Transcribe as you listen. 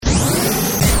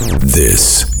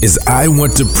This is I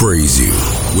Want to Praise You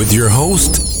with your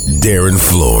host, Darren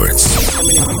Florence. How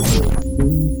many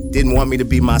people didn't want me to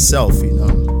be myself, you know?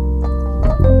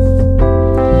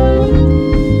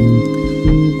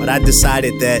 But I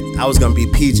decided that I was gonna be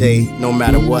PJ no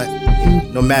matter what.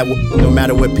 No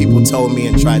matter what people told me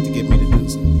and tried to get me to do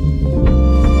so.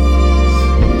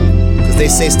 Cause they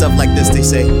say stuff like this, they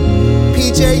say,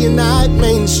 PJ, you're not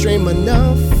mainstream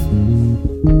enough.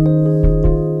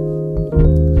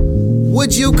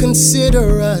 Would you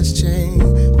consider us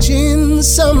changing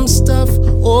some stuff?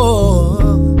 Or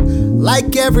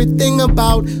like everything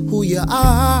about who you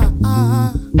are?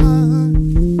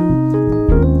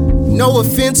 No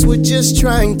offense, we're just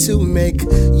trying to make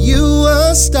you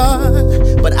a star.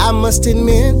 But I must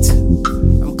admit,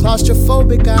 I'm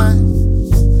claustrophobic. I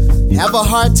have a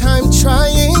hard time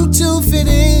trying to fit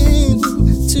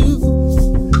into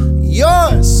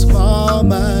your small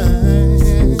mind.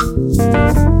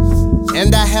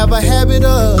 And I have a habit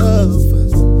of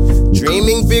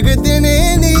dreaming bigger than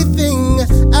anything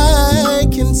I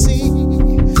can see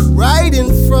right in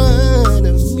front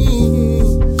of me.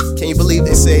 Can you believe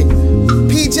they say,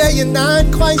 PJ, you're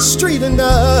not quite street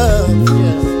enough.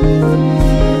 Yeah.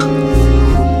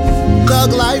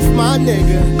 Thug life, my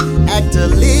nigga, act a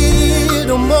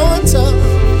little more tough.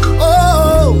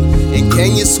 Oh, and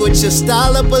can you switch your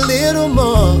style up a little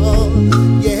more?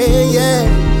 Yeah, yeah.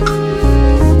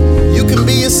 You can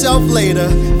be yourself later,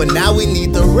 but now we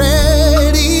need the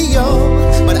radio.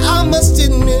 But I must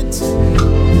admit,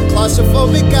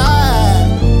 claustrophobic, I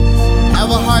have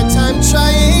a hard time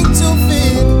trying to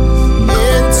fit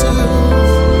into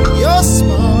your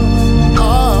small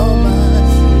mind.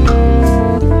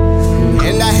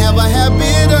 And I have a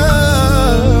habit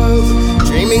of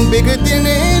dreaming bigger than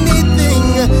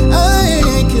anything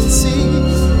I can see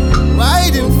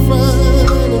right in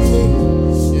front of me.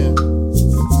 Yeah.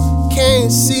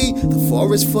 Can't see the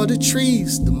forest for the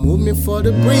trees, the movement for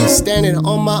the breeze, standing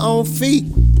on my own feet.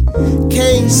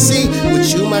 Can't see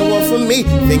what you might want from me.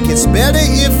 Think it's better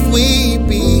if we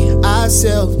be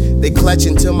ourselves. They clutch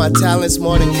into my talents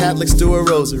more than Catholics do a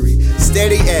rosary.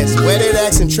 Steady ass, wedded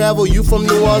accent, travel you from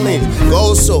New Orleans.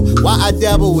 Go so, why I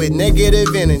dabble with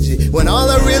negative energy when all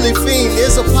I really fiend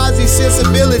is a positive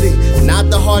sensibility. Not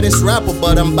the hardest rapper,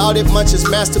 but I'm about it much as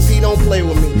Master P, don't play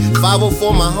with me.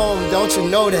 504 my home, don't you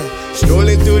know that?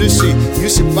 Strolling through the street, you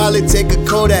should probably take a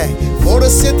Kodak.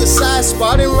 Photosynthesized,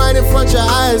 spotting right in front your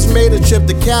eyes. Made a trip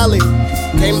to Cali,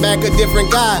 came back a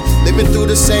different guy. Living through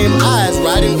the same eyes,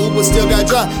 riding Uber still got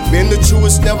dry. Been the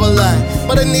truest, never lie.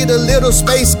 But I need a little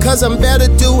space, cause I'm better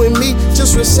doing me.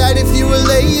 Just recite if you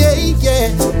relate, yeah,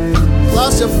 yeah.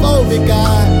 Claustrophobic,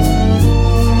 I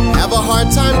have a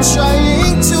hard time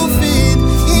trying to fit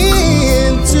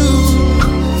into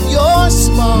your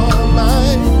small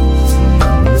mind.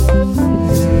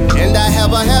 And I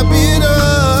have a habit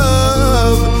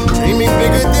of dreaming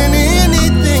bigger than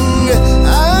anything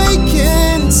I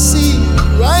can see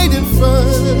right in front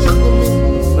of me.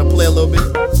 Can I play a little bit?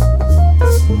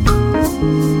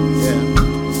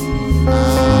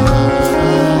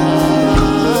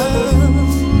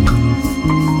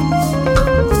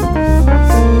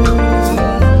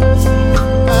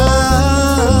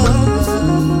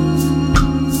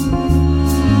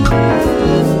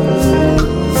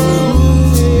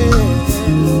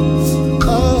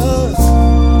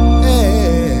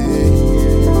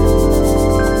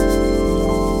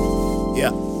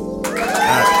 Yeah.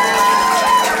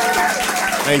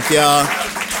 Thank y'all.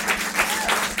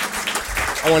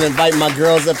 I want to invite my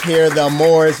girls up here, the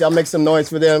Amores. Y'all make some noise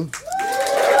for them.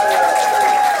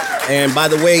 And by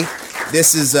the way,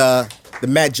 this is the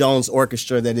Matt Jones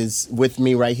Orchestra that is with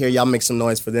me right here. Y'all make some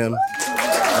noise for them.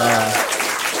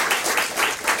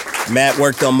 Matt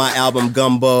worked on my album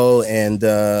Gumbo, and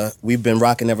we've been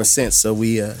rocking ever since. So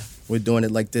we're doing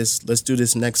it like this. Let's do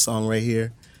this next song right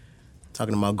here.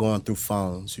 Talking about going through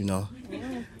phones, you know.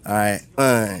 All right,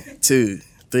 1, 2,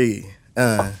 3,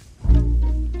 All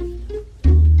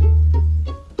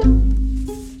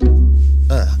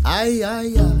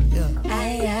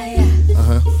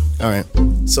right.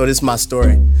 So this is my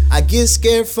story. I get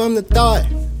scared from the thought,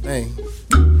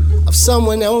 of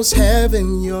someone else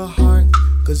having your heart.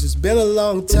 Cause it's been a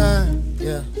long time,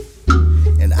 yeah.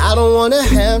 And I don't wanna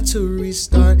have to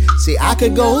restart. See, I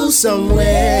could go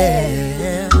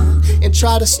somewhere and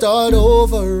try to start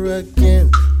over again,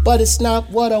 but it's not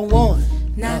what I want.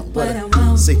 Not what I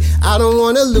want. See, I don't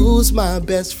wanna lose my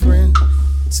best friend.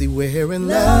 See, we're in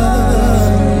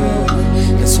love.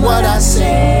 It's what I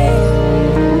say.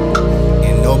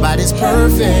 And nobody's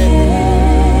perfect.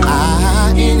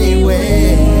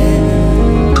 Anyway,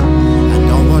 I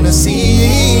don't wanna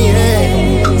see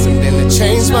some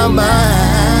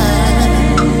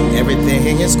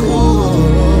is cool.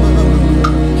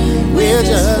 We're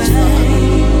just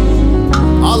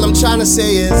fine. All I'm trying to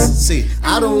say is, see,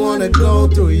 I don't wanna go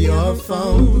through your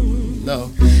phone. No.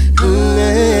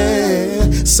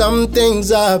 Some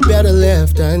things are better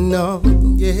left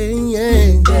unknown.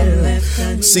 Yeah.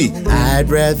 See, I'd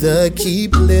rather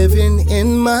keep living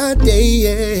in my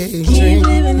daydream.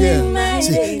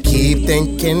 See, keep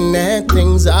thinking that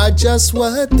things are just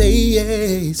what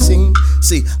they seem.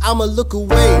 See, I'ma look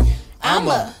away.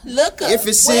 If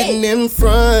it's sitting in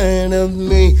front of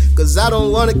me, 'cause I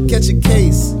don't wanna catch a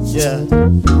case. Yeah.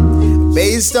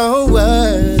 Based on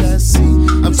what I see,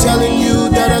 I'm telling you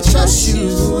that I trust you.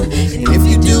 And if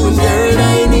you doing dirt,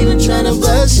 I ain't even tryna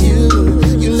bust you.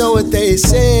 You know what they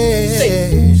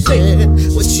say.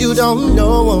 What you don't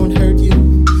know won't hurt you.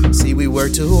 See, we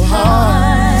work too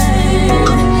hard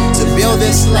to build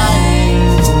this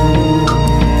life,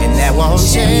 and that won't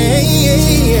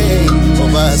change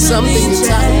over something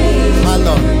entirely. My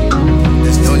Lord,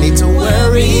 there's no need to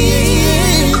worry.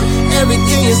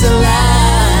 Everything is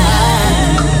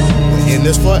alive. We're in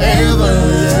this forever,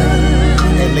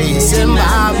 at least in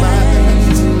my mind.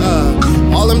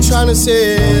 All I'm trying to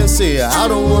say is, see, I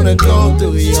don't wanna go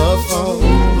through your phone.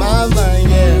 My mind,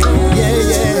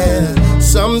 yeah.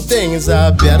 Some things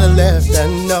are better left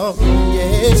unknown.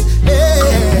 Yeah.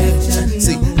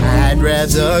 See, I'd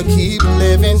rather keep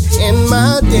living in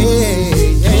my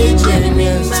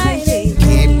daydreaming.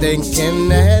 Keep thinking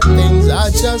that things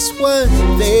are just what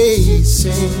they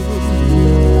seem.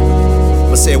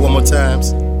 I'ma say it one more time.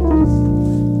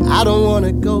 I don't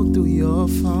wanna go through your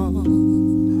phone.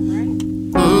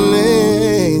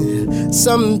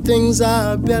 Some things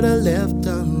are better left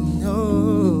unknown.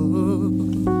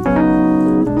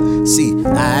 See,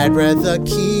 I'd rather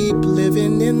keep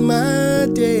living in my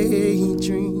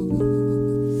daydream.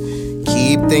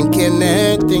 Keep thinking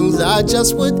that things are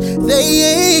just what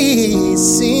they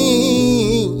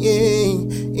seem.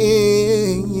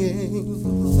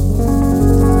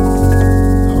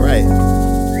 All right.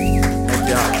 Thank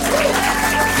y'all.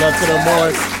 Love to the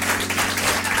boys.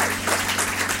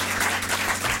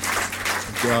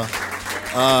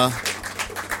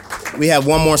 We have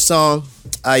one more song.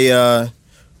 I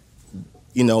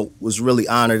was really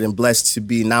honored and blessed to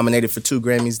be nominated for 2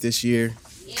 Grammys this year.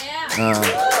 Yeah.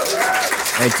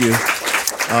 Thank you.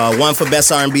 One for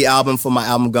Best R&B Album for my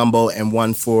album Gumbo, and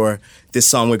one for this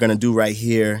song we're gonna do right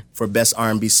here for Best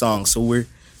R&B Song. So we're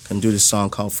gonna do this song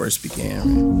called First Began.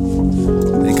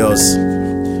 It goes,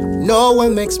 no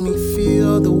one makes me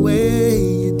feel the way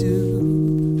you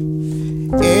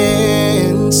do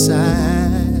inside.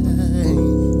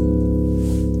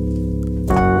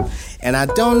 And I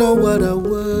don't know what I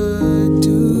would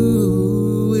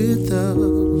do without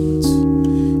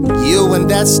you, and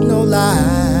that's no lie.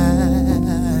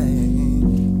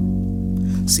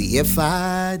 See, if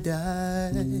I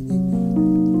die,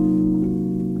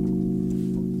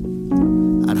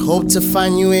 I'd hope to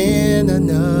find you in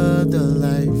another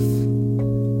life,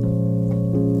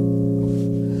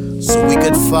 so we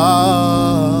could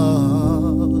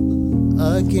fall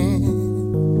again.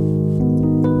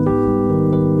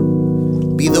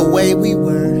 Be the way we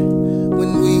were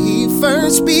when we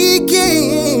first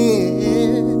began,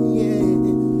 yeah.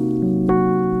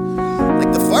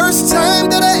 Like the first time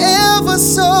that I ever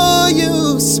saw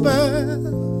you smile.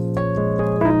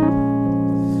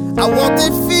 I want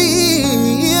that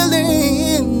feeling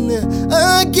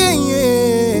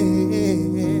again.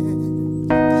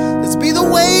 Let's be the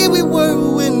way we were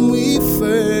when we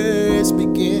first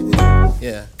began,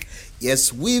 yeah.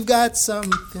 Yes, we've got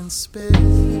something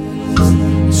special.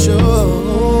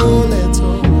 Sure, let's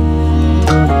hold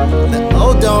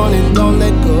on and don't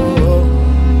let go.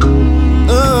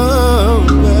 Oh,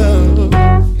 well,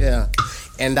 yeah.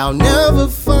 And I'll never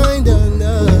find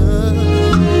another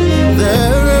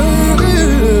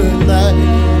like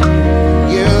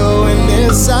you, and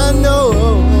this I know.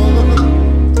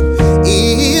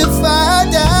 If I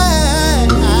die,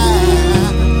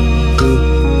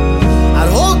 I'd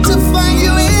hope to find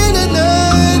you in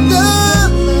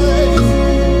another life,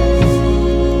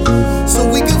 so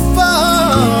we could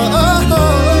fall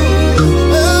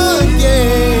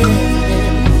again.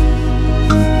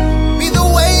 Be the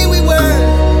way we were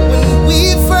when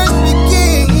we first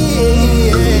began.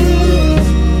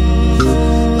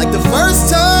 Like the first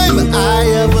time I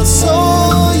ever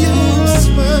saw you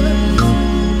smile.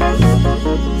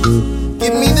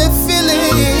 Give me that feeling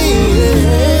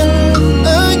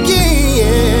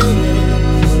again.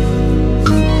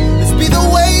 Let's be the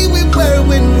way we were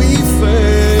when we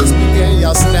first began.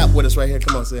 Y'all snap with us right here.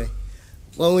 Come on, say.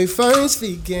 When we first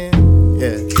began.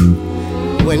 Yeah.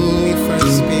 When we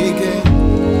first began.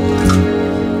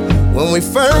 when we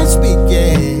first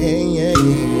began,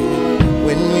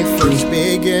 when we first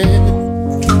began.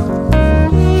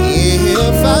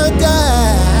 If I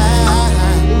die,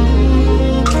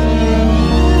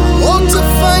 I want to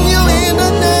find you in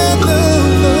another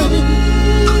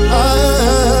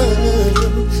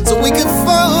life, so we could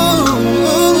fall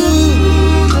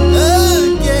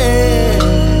again,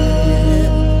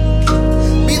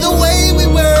 be the way we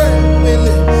were when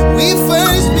we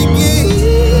first began.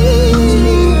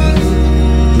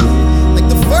 Like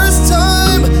the first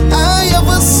time I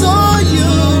ever saw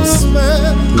you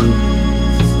smile.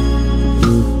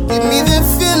 Give me that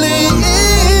feeling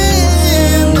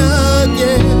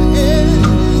again.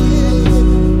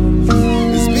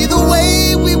 Let's be the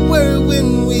way we were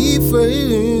when we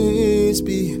first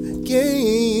began.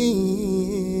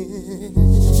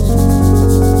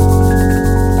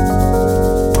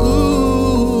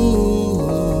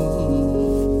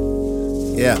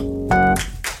 Yeah.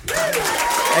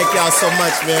 Thank y'all so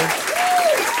much, man.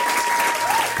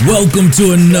 Welcome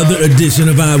to another edition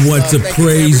of I Want to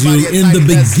Praise You. In the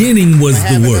beginning was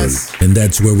the Word, and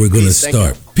that's where we're going to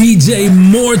start. PJ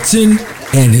Morton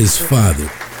and his father,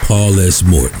 Paul S.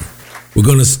 Morton. We're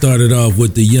going to start it off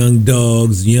with the young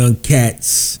dogs, young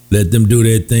cats. Let them do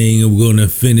their thing, and we're going to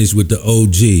finish with the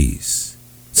OGs.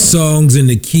 Songs in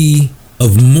the key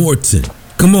of Morton.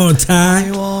 Come on,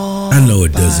 Ty. I know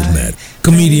it doesn't matter.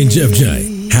 Comedian Jeff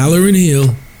Giant, Halloran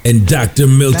Hill, and Dr.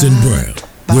 Milton Brown.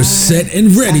 We're set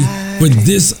and ready for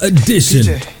this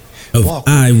edition of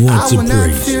I Want to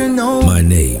Praise You. My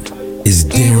name is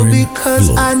Darren because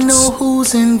Florence. I know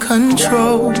who's in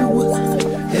control.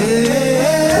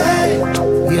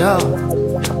 Yeah.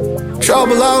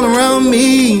 Trouble all around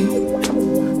me.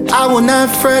 I will not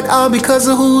fret, all because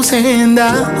of whose hand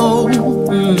I hold.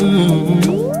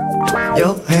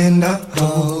 Your hand I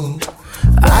hold.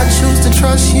 I choose to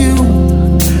trust you,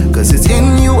 cause it's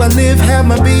in you I live, have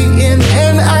my being,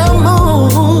 and I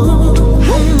move.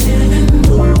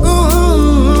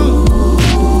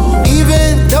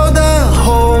 Even though the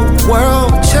whole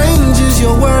world changes,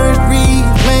 your word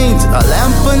remains a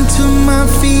lamp unto my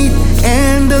feet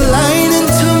and a light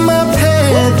into my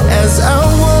path as I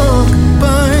walk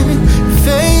by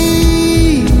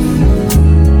faith,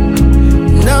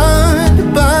 not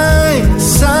by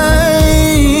sight.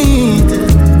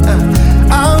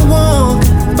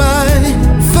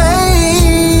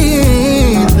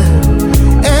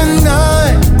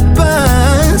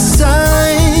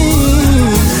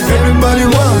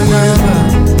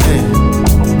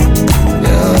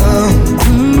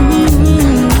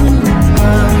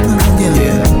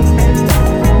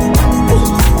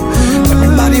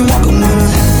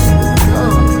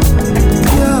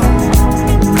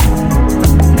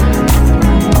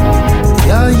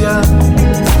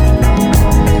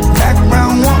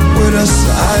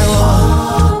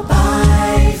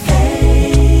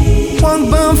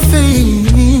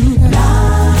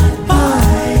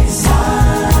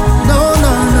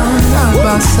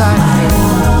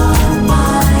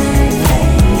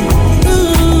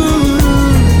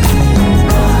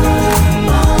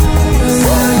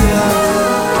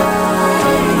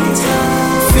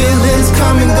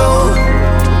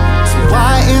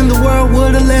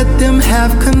 Let them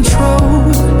have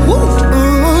control.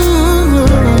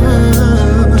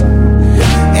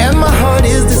 And my heart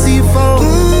is deceitful,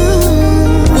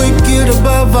 wicked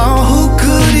above all, who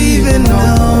could even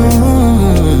know?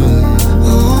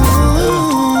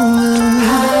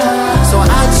 So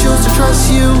I choose to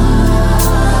trust you,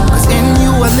 cause in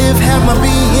you I live, have my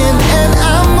being, and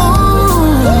I move.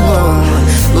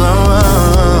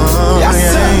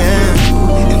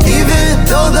 And even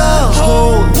though the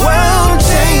whole world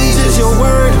changes, your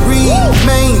word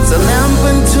remains a lamp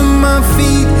unto my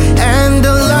feet and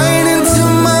a light into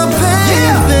my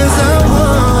path as I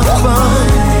walk by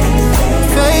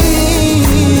faith.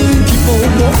 Keep on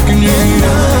walking in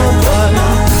the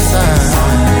side.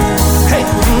 Hey,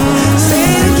 say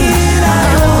it again. I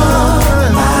walk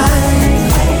by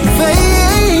faith.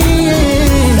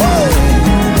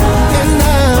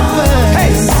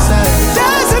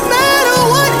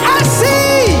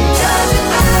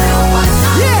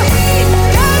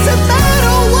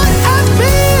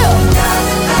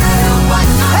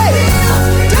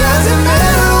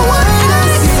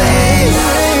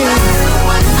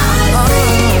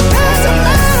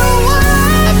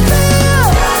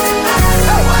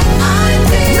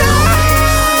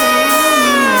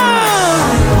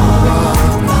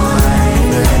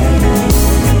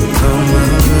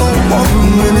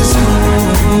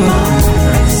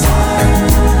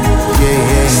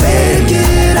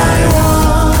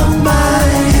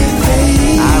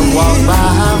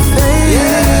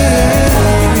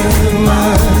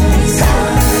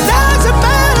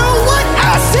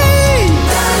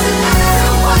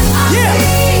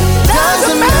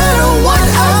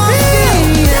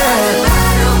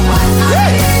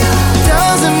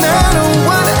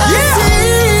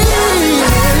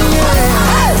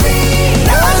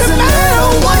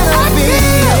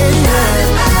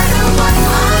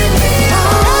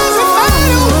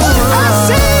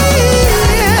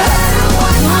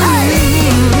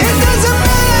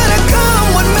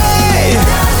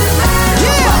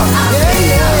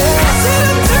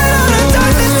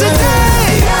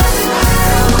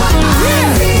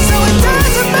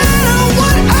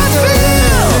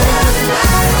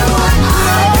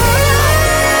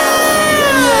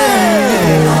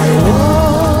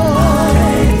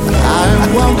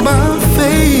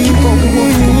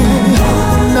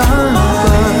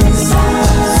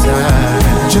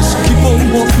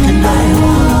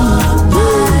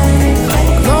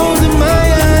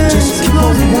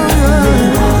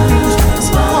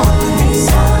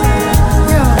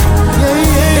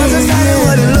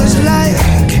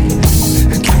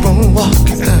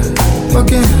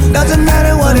 walking. Doesn't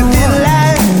matter what it feel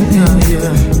like.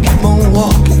 Keep on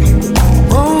walking.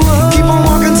 Keep on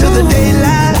walking till the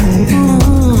daylight.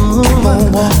 Keep on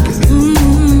walking.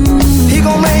 He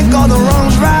gon' make all the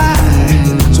wrongs right.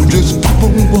 So just keep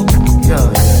on walking.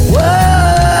 Whoa.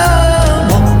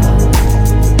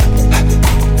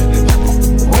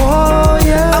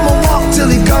 I'ma walk till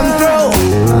he come through.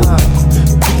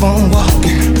 Keep on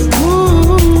walking.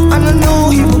 I know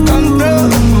he will come through.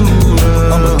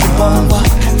 I'ma keep on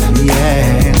walking.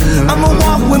 Yeah. I'ma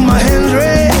walk with my hands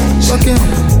raised. Keep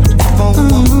on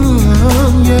walking.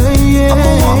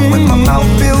 I'ma walk with my mouth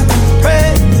filled with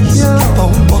praise. Keep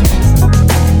on walking.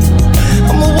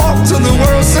 I'ma walk till the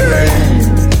world sings.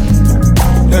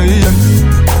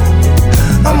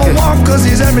 I'ma walk cause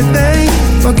he's everything.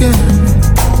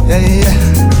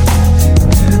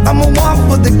 I'ma walk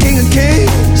for the King of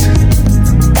Kings.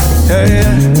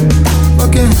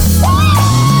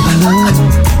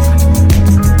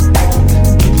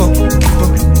 Keep on.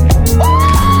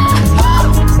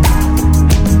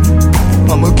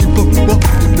 I'ma keep on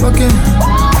walking. I'ma keep on walking.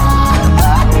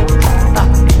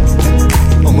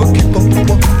 I'ma keep on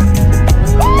walking.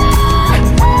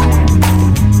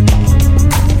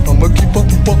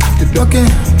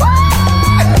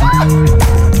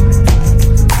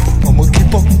 I'ma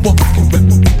keep on walking.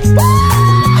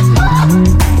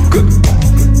 Good.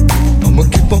 I'ma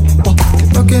keep on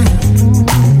walking.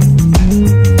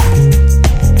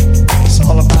 It's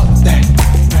all about that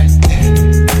right there.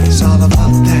 It's all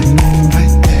about that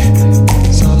right there.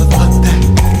 It's all about that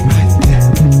right there.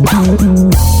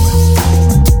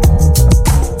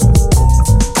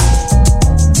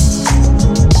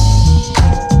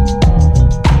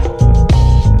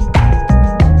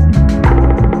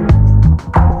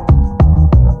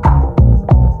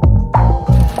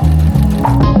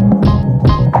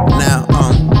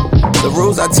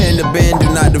 I tend to bend, do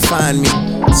not define me.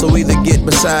 So either get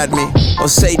beside me or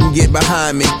Satan get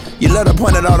behind me. You let her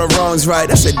point at all the wrongs, right?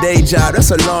 That's a day job,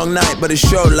 that's a long night, but it's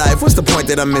your life. What's the point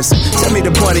that I'm missing? Tell me the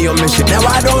point of your mission. Now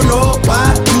I don't know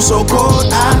why you so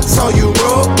cold. I saw you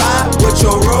roll by with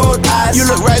your road eyes. You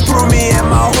look right through me and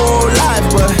my whole life,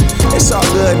 but it's all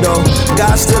good though.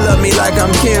 God still love me like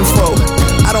I'm kinfolk.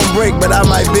 I don't break, but I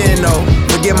might bend though.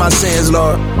 Forgive my sins,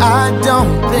 Lord. I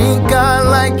don't think I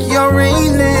like your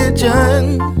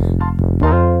religion.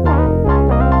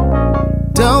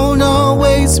 Don't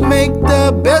always make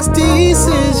the best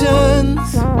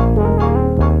decisions.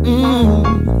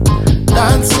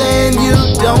 Not saying you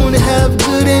don't have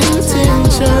good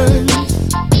intentions.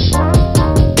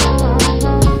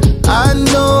 I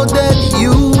know that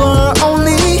you are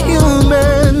only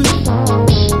human,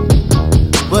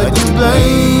 but you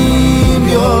blame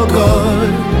your God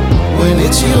when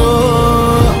it's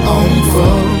your own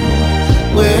fault.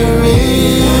 Where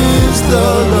is the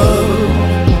love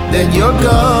that your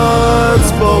God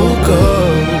spoke of?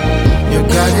 Your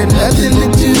God had nothing to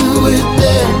do with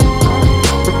that.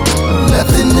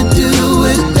 Nothing to do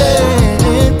with that.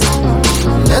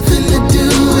 Nothing to do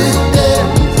with that.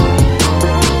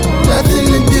 Nothing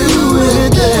to do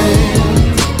with that.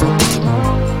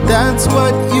 That's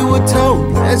what you were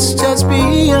told. Let's just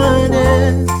be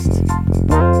honest.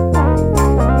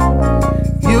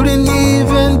 You didn't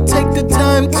even take the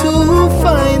time to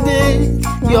find it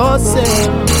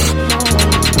yourself.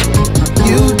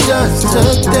 You just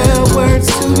took their words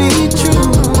to be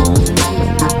true.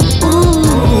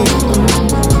 Ooh.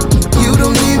 You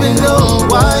don't even know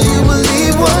why you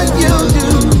believe what you do.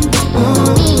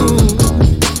 Ooh.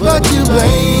 But you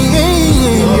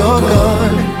blame your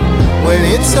God when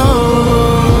it's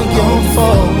all your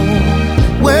fault.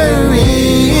 Where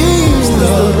is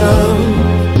the love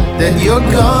that your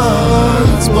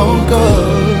God spoke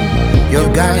of? Your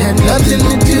God had nothing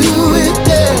to do with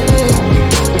that.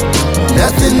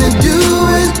 Nothing to do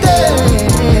with that.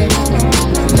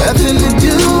 Nothing to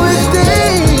do with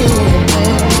that.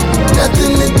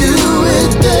 Nothing to do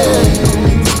with that.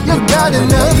 Your God had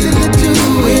nothing to do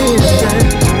with that.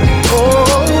 Oh,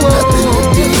 nothing to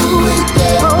do with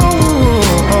that. Oh,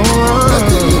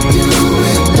 nothing to do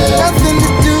with that. Nothing to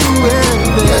do with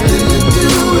that. Nothing to do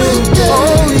with that.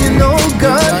 Oh, you know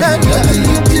God had nothing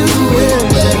to do with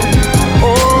that.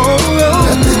 Oh,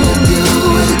 nothing to do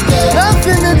with that.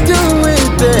 Nothing to do with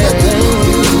that.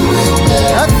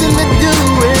 Nothing to do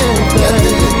with that.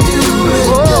 Nothing to do with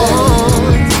that. Oh,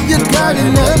 you got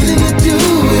nothing to do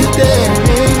with that.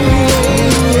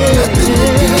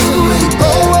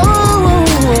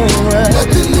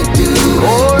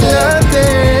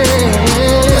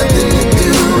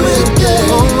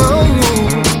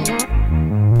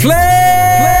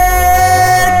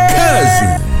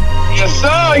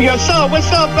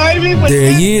 baby.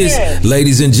 There he is.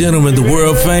 Ladies and gentlemen, the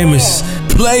world famous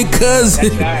Play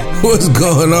Cousin. What's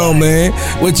going on, man?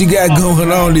 What you got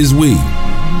going on this week?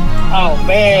 Oh,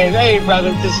 man. Hey,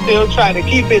 brother, just still trying to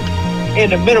keep it in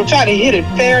the middle, trying to hit it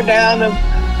fair down the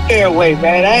fairway,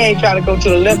 man. I ain't trying to go to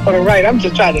the left or the right. I'm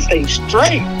just trying to stay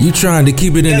straight. You trying to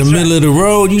keep it in the middle of the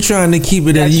road? You trying to keep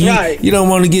it in you don't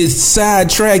want to get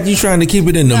sidetracked. You trying to keep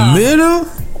it in the middle?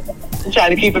 I'm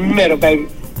trying to keep it middle, baby.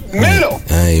 Middle.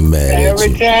 I ain't mad at you.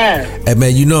 Every time. Hey,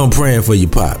 man, you know I'm praying for your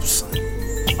pops.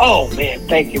 Oh, man,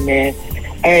 thank you, man.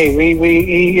 Hey,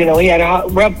 he had a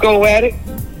rough go at it.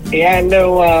 He had a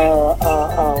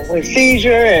little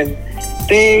seizure and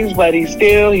things, but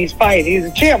he's fighting. He's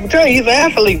a champ. I'm telling you, he's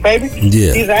an athlete, baby.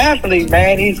 Yeah. He's an athlete,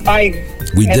 man. He's fighting.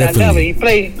 We definitely. I love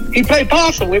it. He played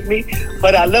possum with me,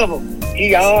 but I love him.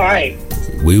 He all right.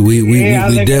 We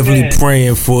definitely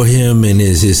praying for him and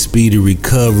his speedy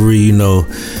recovery, you know.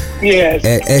 Yes.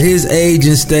 At his age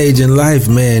and stage in life,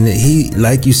 man, he,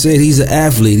 like you said, he's an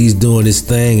athlete. He's doing his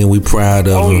thing, and we proud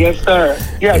of him. Oh, yes, sir.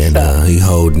 Yes, and, sir. He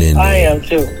holding in there. I am,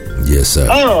 too. Yes, sir.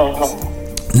 Oh.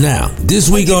 Now, this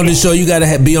week on the show, you got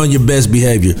to be on your best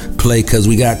behavior. Play, because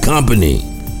we got company.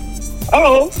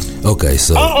 Uh-oh. Okay,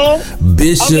 so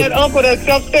Bishop. I'm that uncle that's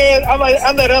upstairs.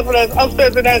 I'm that uncle that's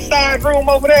upstairs in that side room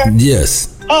over there. Yes.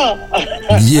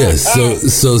 Yes.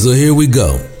 So here we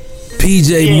go.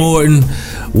 PJ Morton,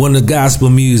 one of gospel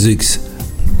music's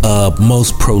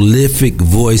most prolific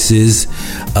voices.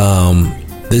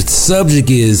 The subject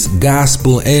is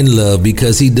gospel and love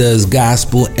because he does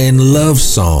gospel and love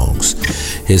songs.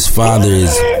 His father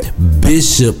is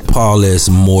Bishop Paul S.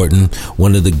 Morton,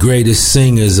 one of the greatest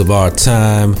singers of our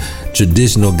time,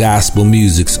 traditional gospel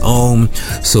music's own.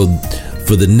 So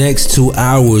for the next 2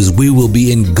 hours, we will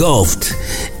be engulfed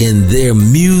in their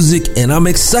music, and I'm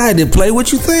excited. Play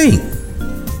what you think.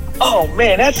 Oh,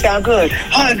 man, that sounds good.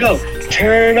 How'd it go?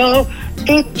 Turn off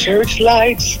the church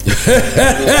lights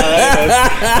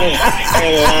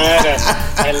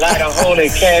and light a holy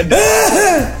candle.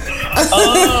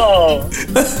 Oh,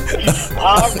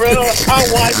 I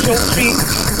wash your feet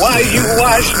while you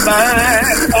wash mine.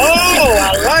 Oh,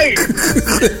 I like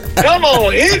it. Come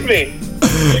on, hit me.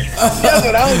 That's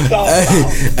what I'm talking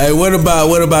about. Hey, what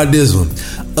about this one?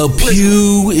 A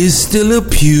pew is still a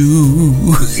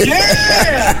pew.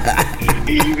 Yeah.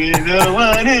 Even the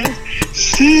one is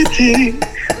sitting.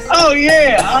 Oh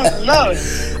yeah, I love it.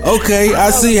 Okay, I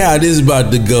see how this is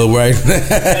about to go right now.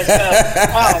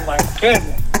 Oh my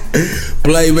goodness.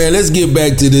 Play, man, let's get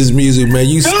back to this music, man.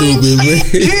 You stupid, man.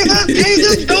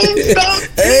 Jesus, don't stop.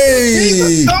 Hey.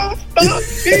 Jesus, don't stop.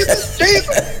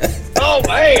 Jesus. Oh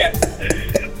man.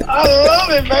 I love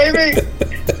it, baby.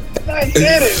 I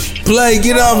did it. Play,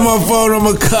 get off my phone. I'm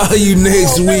gonna call you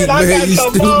next week, man. You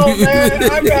stupid.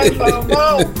 I got some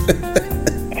more.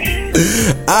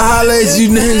 I'll holler at you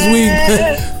next week,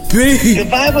 man. Peace. The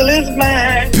Bible is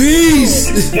mine.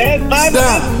 Peace. That Bible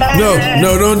is mine.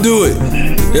 No, don't do it.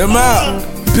 I'm out.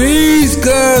 Peace,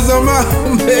 cuz I'm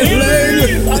out, man.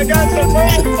 Later. I got some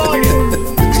more for you.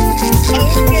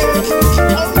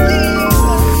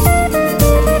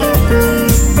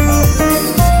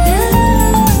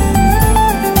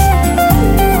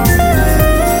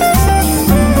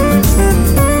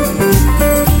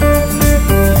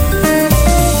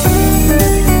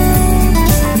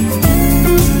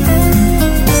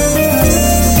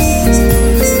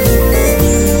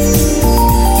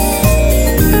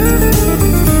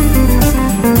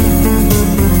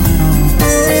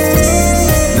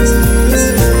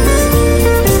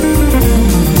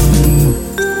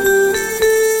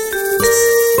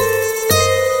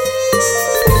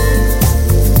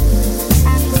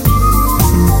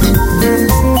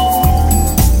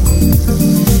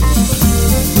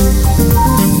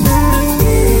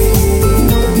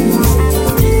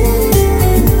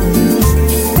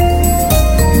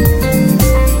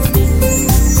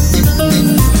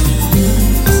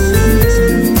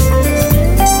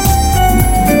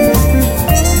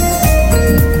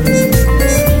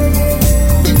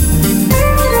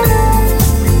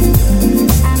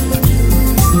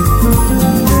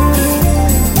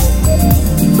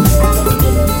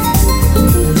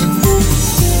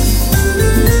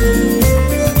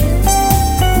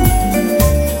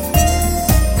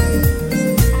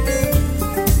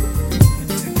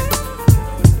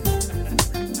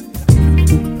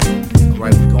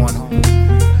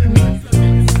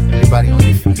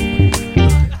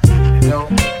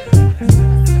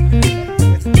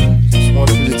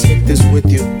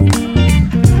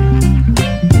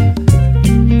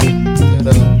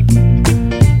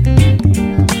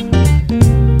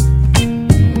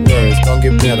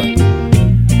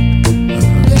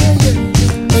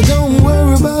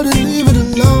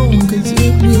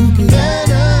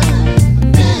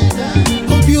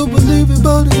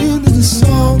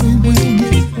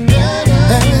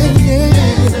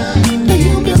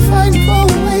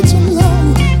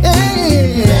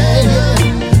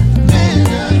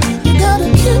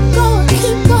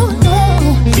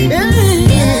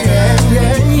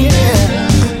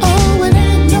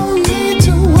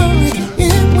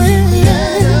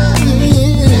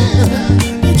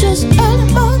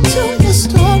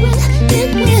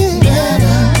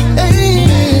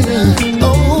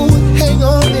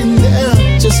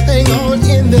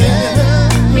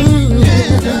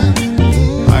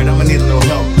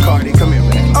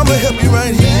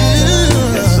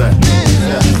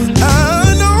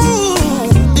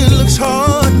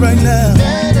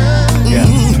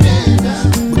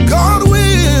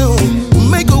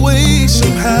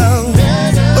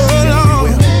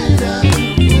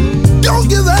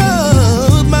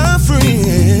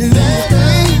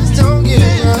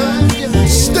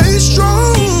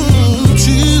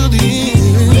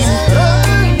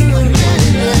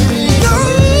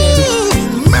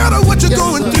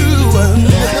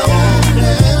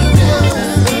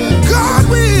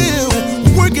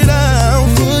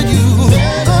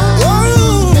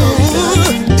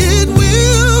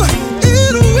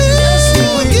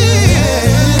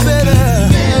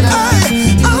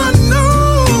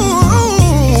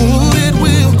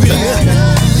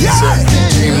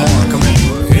 Dream on, come on.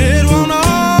 It won't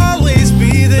always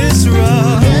be this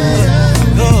rough.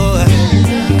 Oh,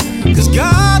 'cause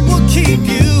God will keep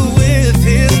you with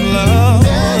His love.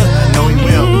 I know He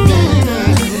will.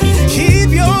 Keep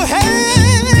your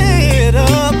head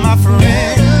up, my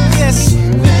friend. Yes,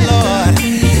 Lord,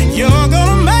 you're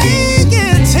gonna make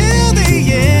it till the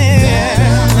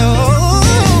end. Oh,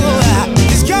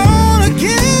 it's gonna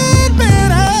get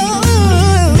better.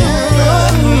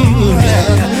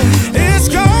 It's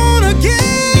gonna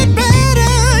get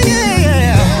better,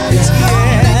 yeah.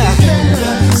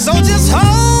 So just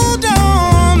hold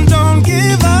on, don't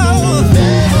give up.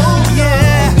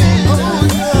 Yeah,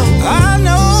 I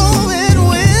know it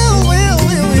will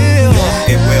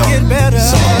get better.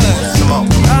 Come on.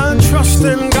 I trust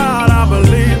in God, I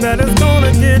believe that it's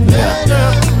gonna get better.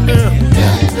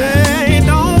 Hey,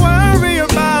 don't worry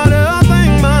about a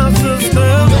thing, my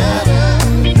sister.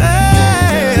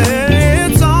 Hey,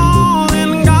 it's all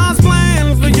in God's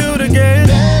plan for you to get.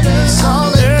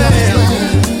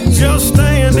 Just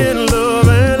stand in love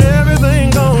and everything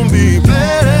gon' be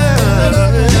better.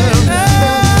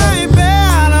 Hey,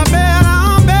 better, better,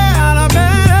 better,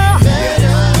 better.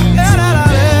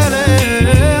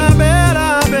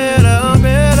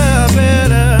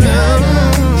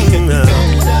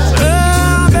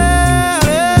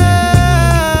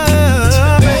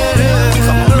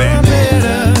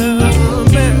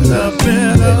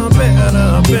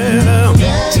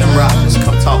 Tim Rogers,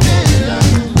 come talk.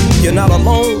 You're not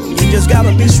alone, you just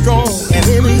gotta be strong and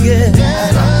in the end.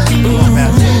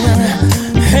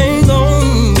 Hang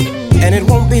on, and it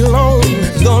won't be long,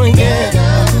 it's gonna get.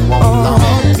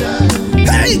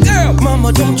 Hey girl,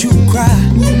 mama, don't you cry,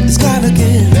 it's gotta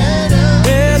get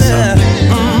better.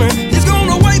 It's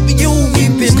gonna wipe your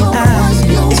weeping eyes,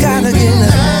 it's gotta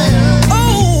get.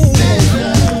 Oh,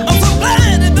 I'm so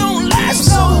glad it don't last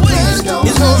always, it's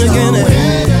gonna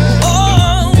get.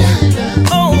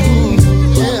 Oh,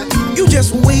 you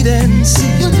just wait and see.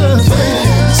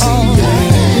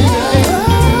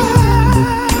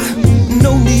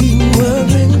 No need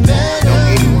worrying.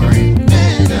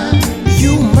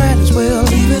 You might as well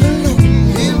leave it alone.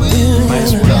 Might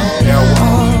as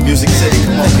well. Music City,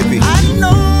 come on, Kippy. I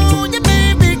know you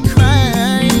may be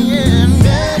crying,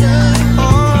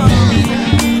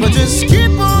 but just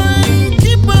keep on,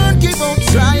 keep on, keep on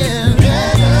trying.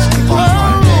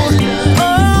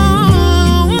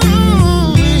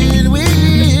 It will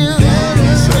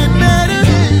get better.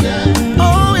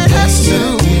 Oh, it has to.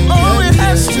 Oh, it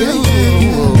has to.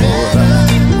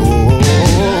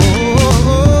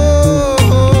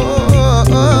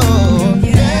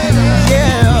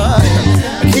 Yeah.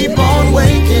 Keep on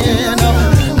waking up.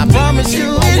 I promise you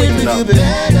it will be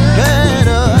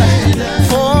better.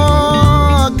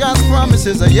 For God's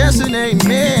promises are yes and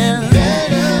amen.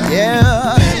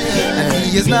 Yeah. And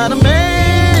He is not a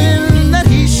man that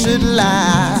He should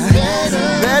lie.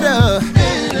 Better.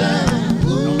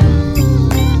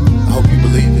 I hope you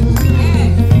believe it.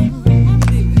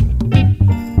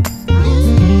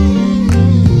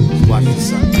 Watch the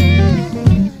sun.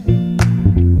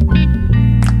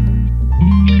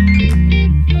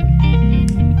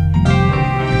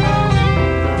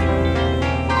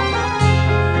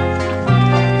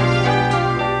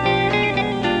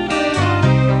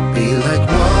 Be like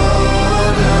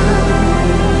water,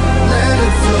 let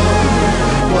it flow.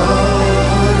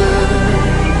 Water,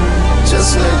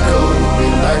 just let go. Be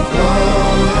like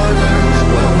water,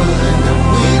 where we'll end up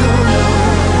we don't know.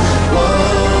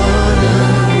 Water,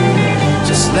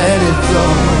 just let it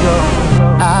flow.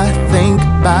 I think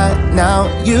by now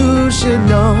you should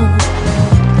know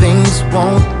things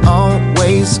won't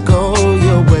always go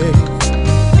your way.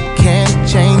 Can't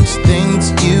change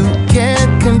things you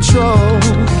can't control.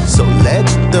 So let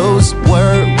those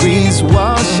worries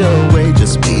wash away.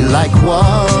 Just be like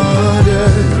water,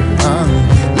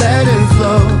 let it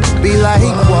flow. Be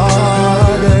like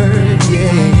water,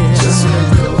 yeah. Just let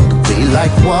go. Be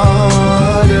like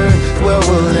water, where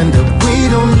we'll end up we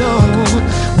don't know.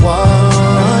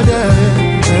 Water,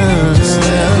 just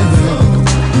let it flow.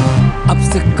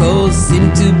 Obstacles seem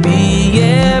to be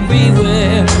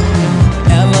everywhere.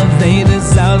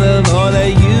 Elevators out of order,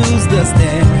 use the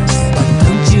stairs. But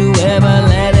don't you ever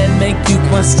let it make you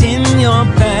question your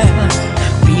path.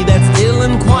 Be that still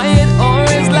and quiet or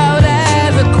as loud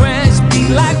as a crash. Be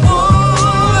like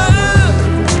water,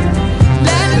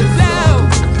 let it flow.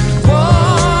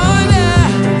 Water,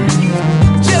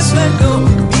 just let go.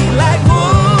 Be like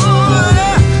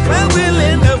water, where we'll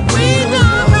end up we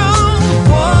don't know.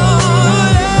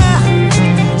 Water,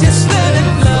 just let it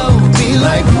flow. Be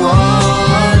like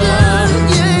water,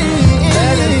 yeah.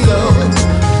 Let it go.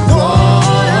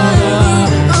 Water,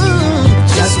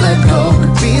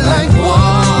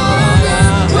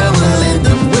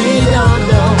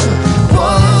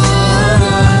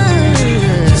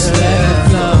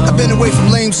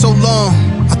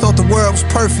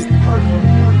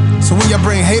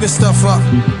 stuff up,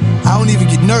 I don't even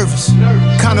get nervous.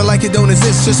 Kinda like it don't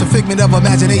exist, just a figment of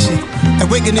imagination.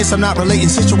 And wickedness, I'm not relating.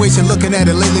 Situation, looking at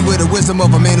it lately with the wisdom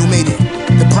of a man who made it.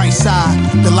 The bright side,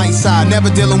 the light side, never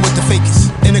dealing with the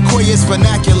fakest. In Aquarius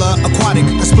vernacular, aquatic,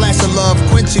 a splash of love,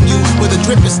 quenching you with a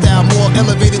dripping style, more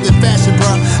elevated than fashion,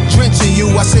 bruh. Drenching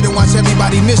you, I sit and watch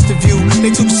everybody miss the view.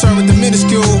 They too concerned with the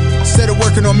minuscule, instead of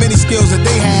working on many skills that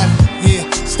they have. Yeah,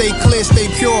 stay clear, stay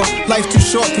pure. Life's too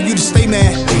short for you to stay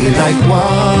mad. Be like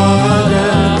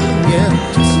water, yeah,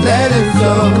 just let it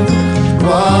flow.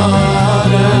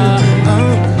 Water,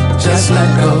 just let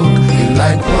go. Be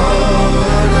like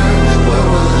water, where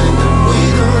we're in it, we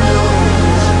don't know.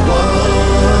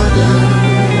 Water,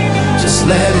 just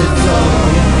let it flow.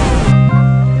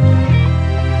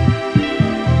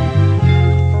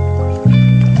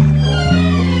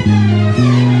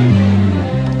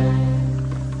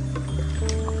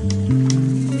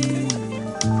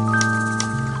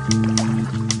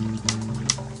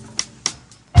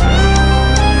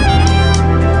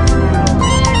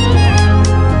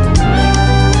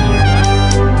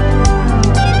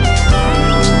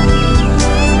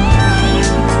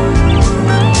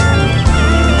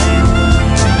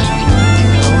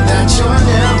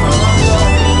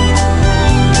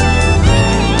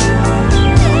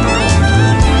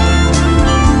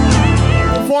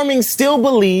 Still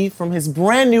Believe from his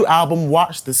brand new album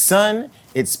Watch the Sun.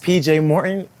 It's PJ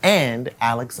Morton and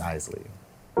Alex Isley.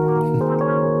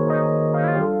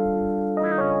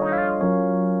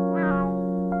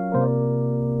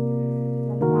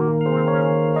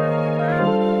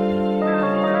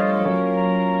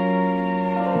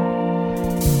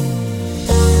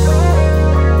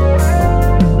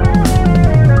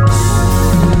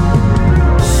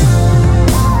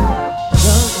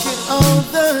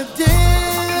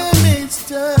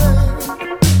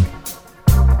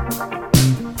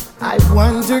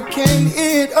 Can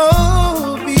it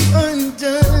all be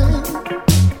undone?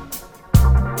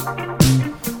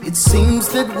 It seems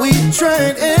that we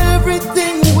tried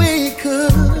everything we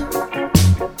could,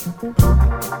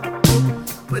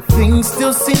 but things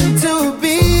still seem to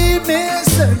be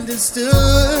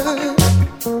misunderstood.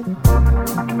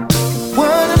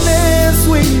 What a mess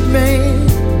we made.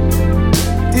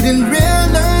 Didn't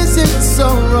realize it was so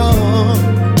wrong.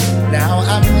 Now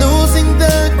I'm losing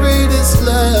the greatest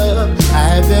love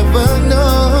I've ever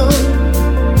known.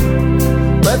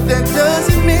 But that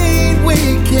doesn't mean we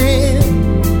can't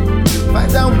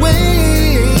find our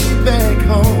way back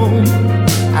home.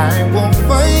 I won't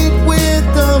fight with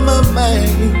all my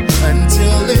might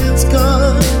until it's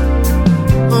gone.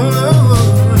 Oh,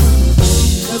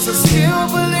 'cause I still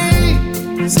believe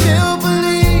in us. Still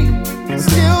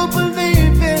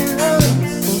believe in us.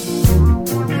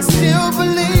 Still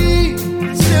believe,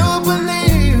 still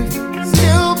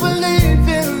believe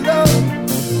in love.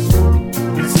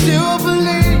 Still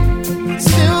believe,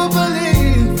 still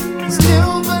believe,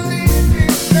 still believe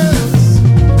in us.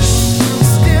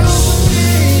 Still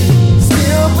believe,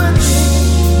 still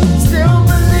believe, still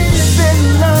believe in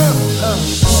love.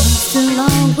 Still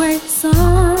always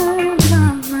on my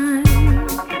mind.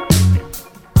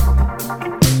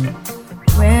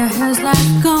 Where has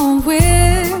life gone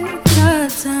with the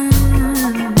time?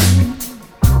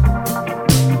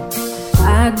 I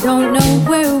don't know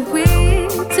where we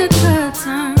took the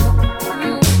time,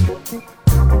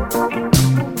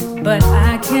 but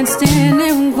I can't stand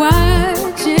and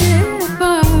watch it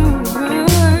burn.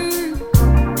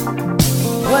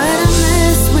 What a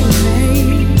mess we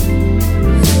made.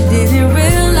 Didn't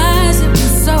realize it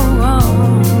was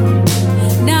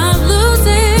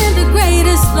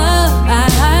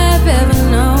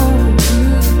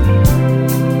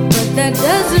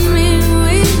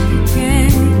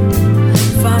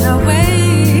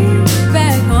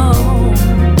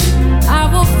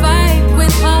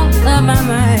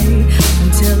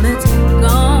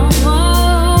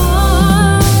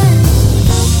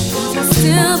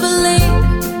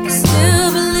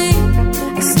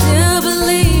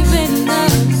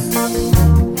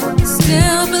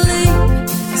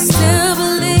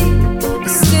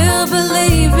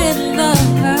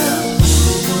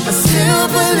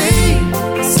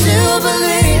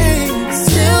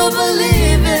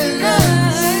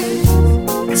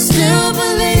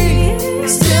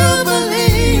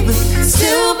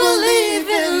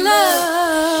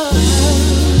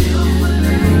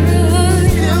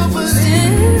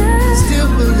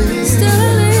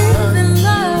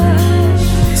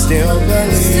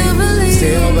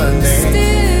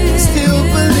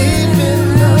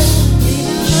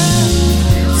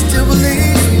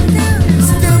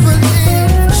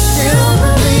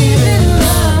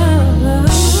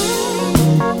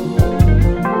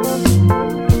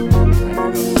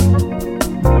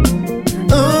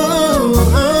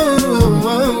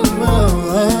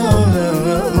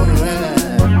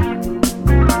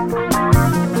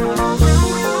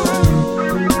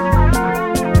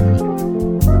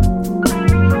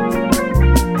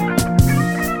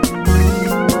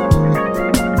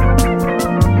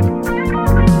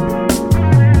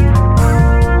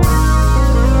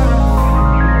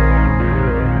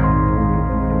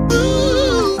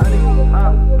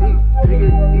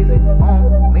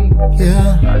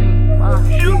Yeah.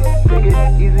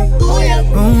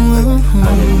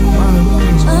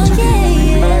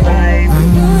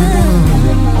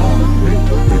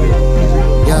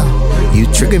 Yeah, you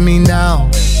trigger me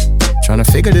now, trying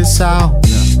to figure this out.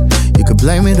 You could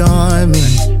blame it on me,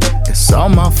 it's all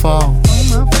my fault.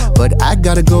 But I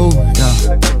gotta go,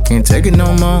 yeah. Can't take it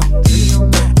no more.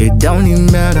 It don't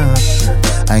even matter,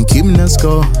 I ain't keeping the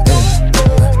score, yeah.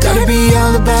 Gotta be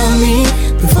all about me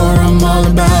before I'm all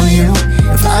about you.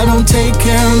 If I don't take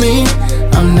care of me,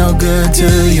 I'm no good to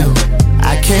you.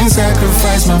 I can't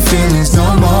sacrifice my feelings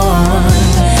no more.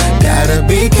 Gotta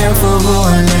be careful who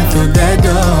I let through that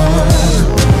door.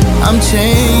 I'm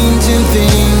changing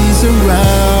things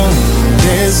around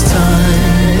this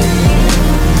time.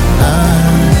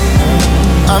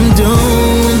 I'm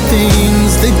doing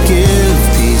things that give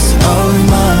peace of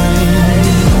mind.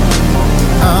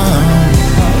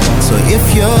 So if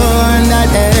you're not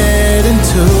adding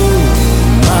to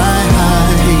my high,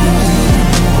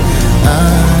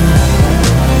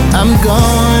 I'm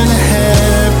gonna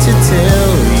have to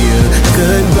tell you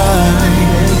goodbye.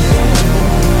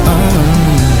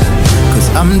 'Cause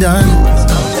I'm done.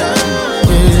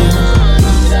 Yeah.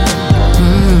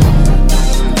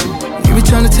 You be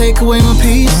trying to take away my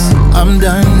peace. I'm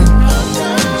done.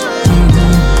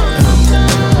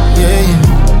 Yeah.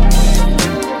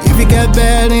 If you got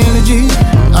bad energy,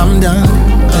 I'm done.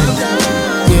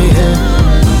 Yeah.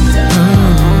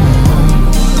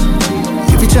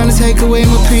 If you're trying to take away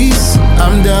my peace,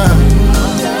 I'm done.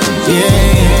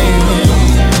 Yeah.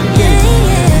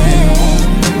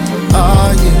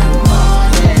 Oh yeah.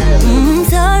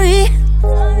 Sorry,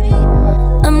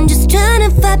 I'm just trying to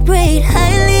vibrate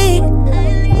highly.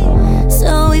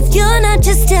 So if you're not,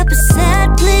 just step aside,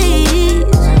 please.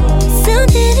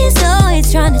 Something is always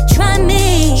trying to try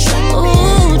me.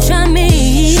 Oh, try me.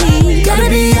 Gotta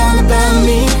be all about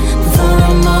me before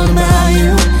I'm all about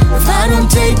you. If I don't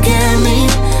take care of me,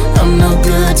 I'm no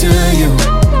good to you.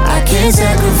 I can't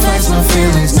sacrifice my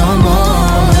feelings no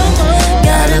more.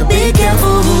 Gotta be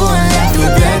careful who I let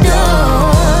through that door.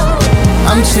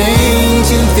 I'm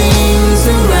changing things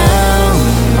around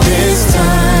this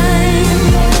time.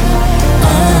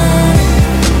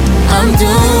 I'm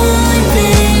doing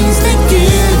things that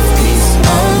give peace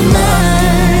of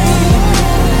mind.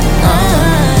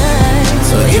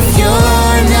 So if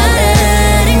you're not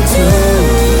adding to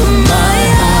my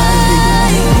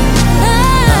high,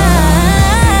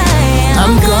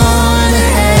 I'm gonna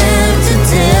have to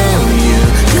tell you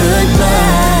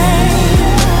goodbye.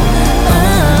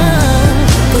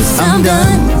 'Cause I'm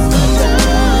done.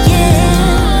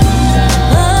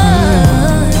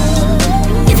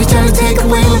 If you're trying to take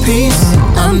away my peace,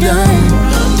 I'm done.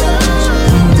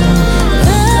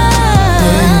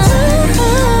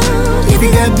 If you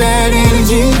got bad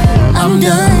energy, I'm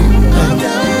done.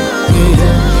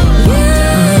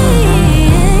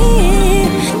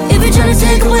 If you're trying to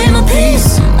take away my peace,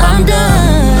 I'm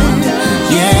done.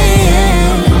 Yeah.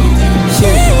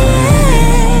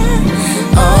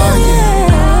 Oh yeah.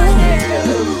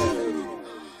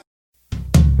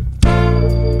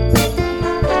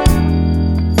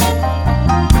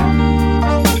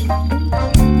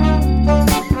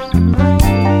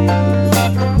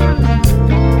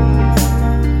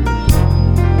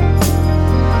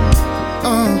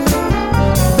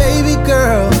 Baby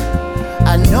girl,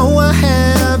 I know I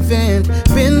haven't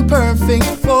been perfect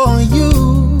for you,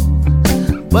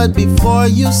 but before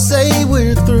you say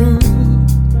we're through,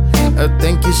 I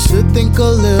think you should think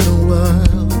a little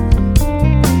while.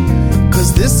 'Cause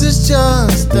this is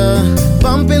just a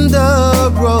bump in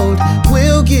the road.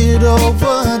 We'll get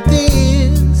over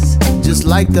this, just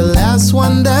like the last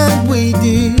one that we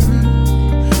did.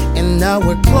 And now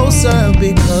we're closer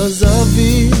because of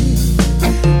it.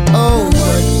 Oh,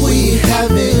 what we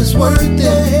have is worth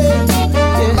it,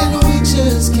 and we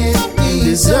just can't be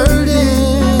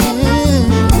deserted.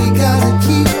 We gotta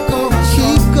keep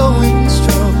going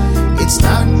strong. It's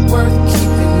not worth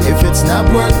keeping if it's not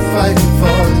worth fighting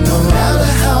for. No matter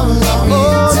how long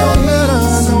it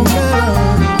takes, no matter,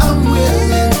 I'm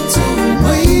willing to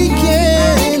wake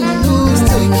and lose,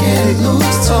 can't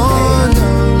lose time.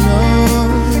 No,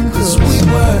 'cause we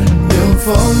were built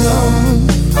for love.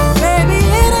 Baby,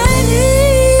 it ain't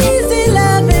easy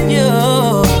loving you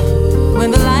when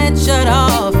the lights shut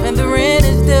off and the rent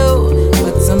is due,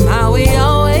 but somehow we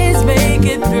always make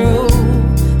it through.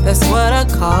 That's what I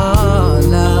call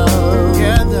love.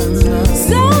 Yeah, that's love.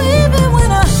 So even when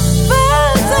I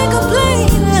first take a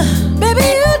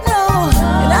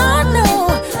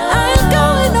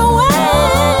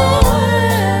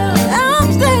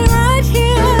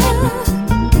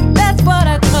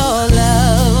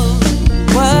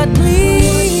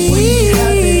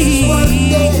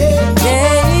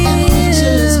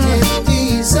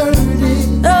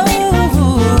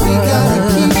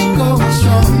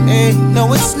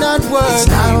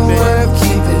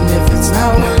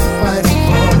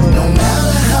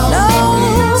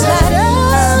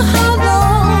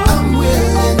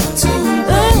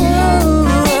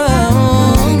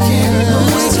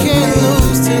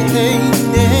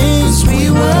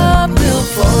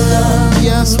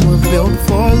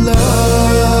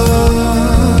love.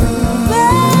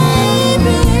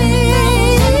 Baby,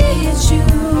 it's you.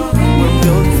 We're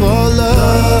built for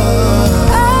love.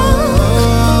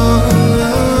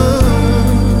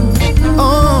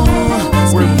 Oh,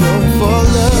 we're built for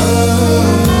love.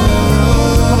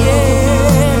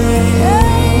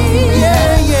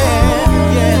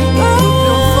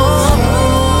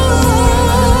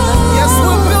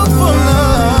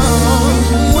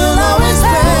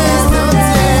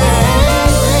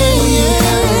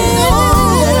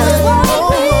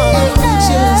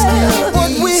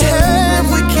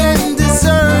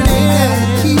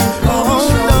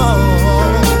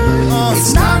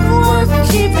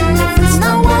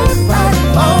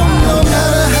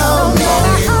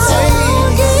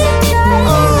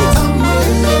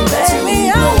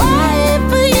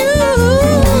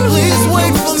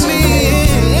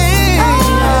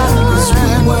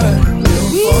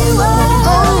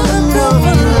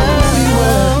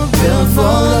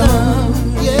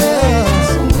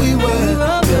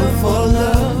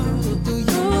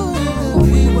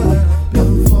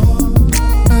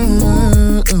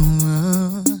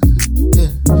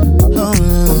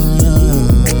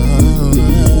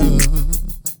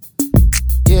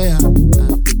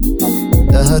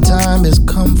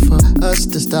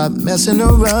 Messing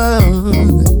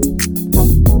around,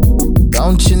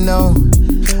 don't you know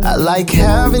I like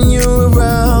having you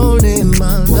around in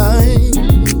my life.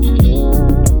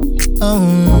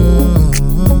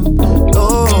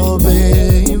 Oh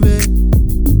baby,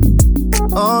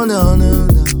 oh no,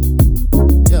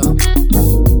 yeah.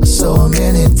 So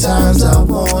many times I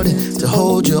wanted to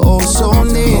hold you oh so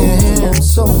near,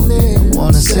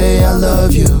 wanna say I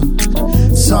love you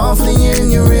softly in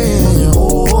your ear,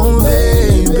 oh baby.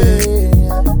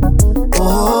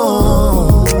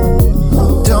 Oh,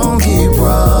 don't keep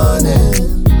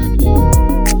running.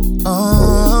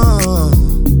 Oh,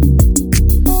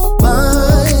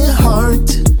 my heart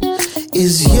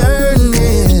is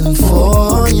yearning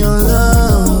for your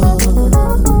love.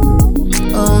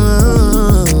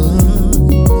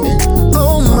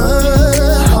 Oh,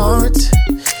 my heart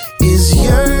is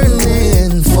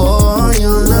yearning for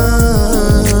your love.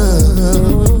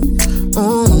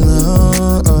 Oh,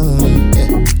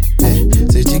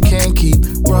 said you can't keep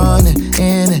running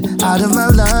in and out of my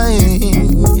life.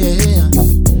 Yeah,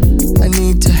 I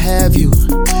need to have you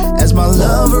as my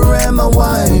lover and my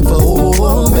wife.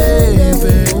 Oh,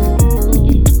 baby.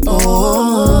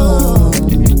 Oh,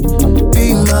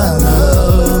 be my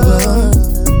lover.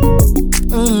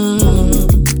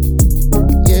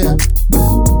 Yeah,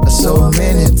 so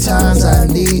many times I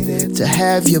need to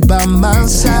have you by my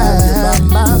side.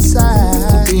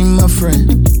 Be my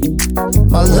friend,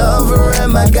 my lover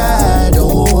and my guide,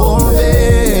 oh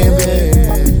baby,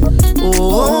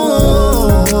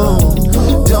 oh,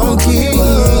 don't keep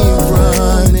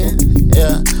running,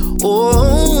 yeah, oh,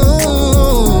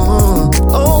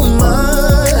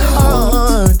 my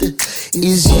heart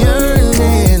is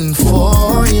yearning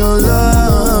for your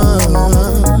love,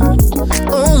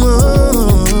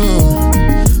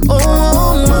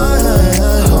 oh, my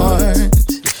heart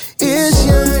is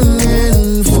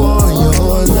yearning for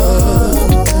your love.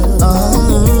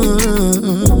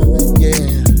 Yeah.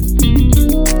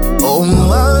 Oh,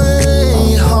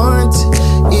 my heart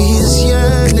is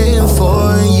yearning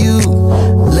for you.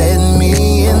 Let me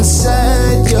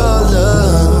inside your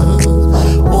love.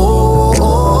 Oh,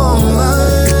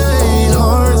 my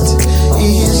heart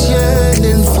is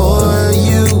yearning for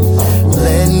you.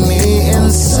 Let me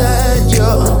inside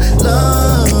your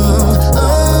love.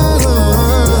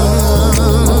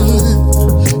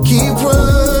 Keep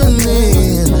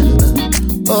running.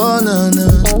 Oh, no.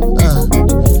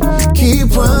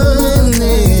 Keep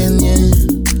running, yeah.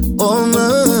 Oh, no.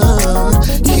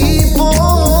 Keep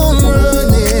on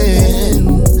running.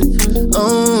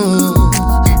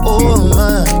 Oh,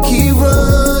 my. Keep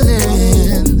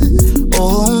running.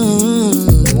 Oh,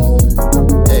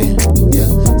 hey,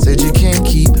 yeah. Said you can't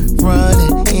keep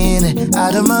running in and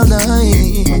out of my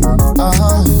life.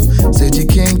 Said you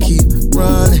can't keep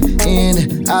running in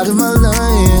and out of my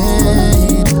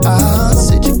life.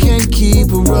 Said you can't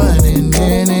keep running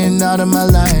in and out of my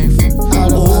life.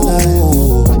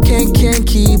 Can't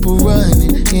keep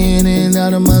running in and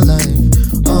out of my life.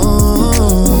 Oh.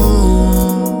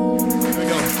 Here we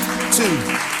go. 2,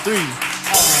 3.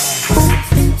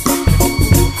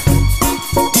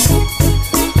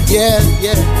 Yeah.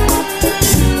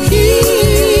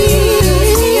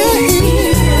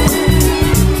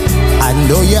 I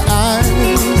know your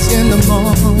eyes in the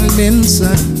morning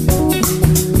sun.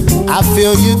 I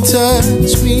feel you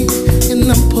touch me in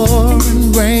the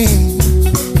pouring rain.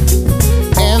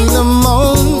 And the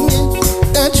moment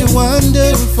that you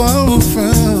wonderful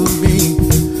from me.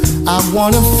 I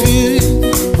wanna feel you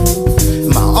in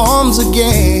my arms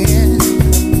again,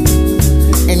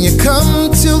 and you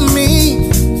come to me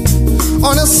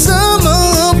on a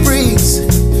summer breeze.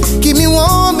 Keep me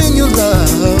warm in your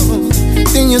love,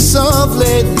 then you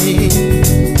softly leave,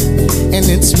 and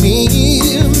it's me.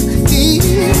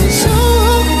 So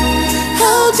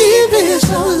how deep is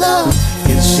your love?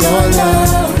 It's your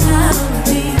love. How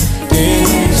deep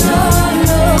is your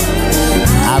love?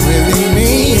 I really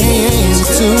mean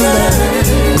to love,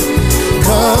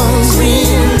 'cause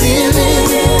we're living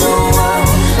in a world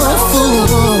of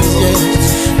fools, yeah,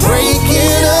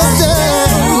 breaking us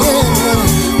down, yeah,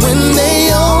 when they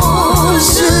all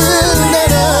should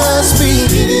let us be.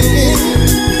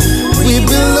 We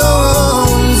belong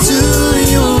to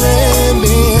you and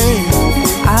me.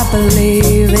 I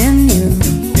believe in you.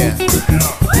 Yeah.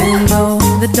 You know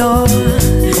the door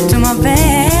to my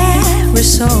very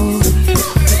soul.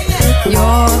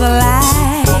 You're the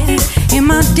light in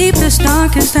my deepest,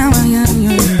 darkest hour.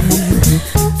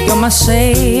 You're my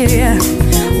savior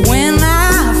when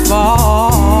I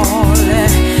fall,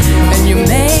 and you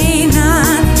may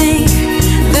not think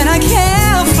that I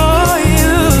care for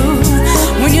you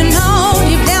when you know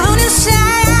deep down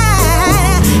inside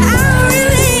I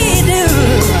really do.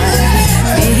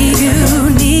 You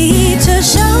need to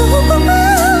show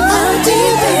how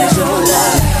deep is your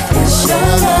love. It's your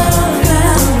love.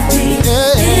 How deep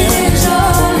is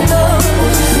your love?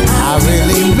 I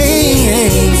really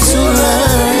mean to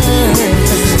learn,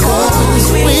 'cause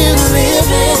we're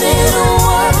living in a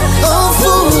world of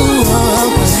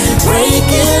fools,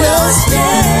 breaking us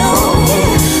down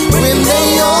when they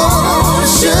all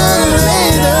should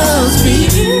let us be.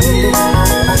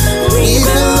 We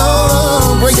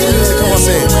belong. Break the music, come on,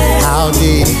 say it. How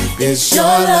deep is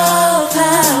your love?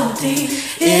 How deep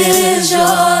is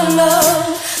your love?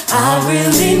 I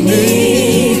really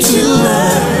need to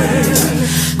learn,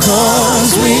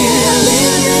 'Cause we're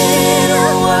living in a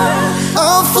world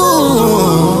of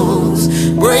fools,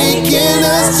 breaking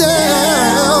us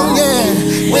down, yeah,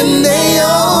 when they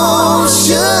all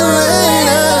should let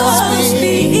us be.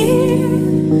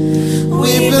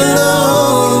 We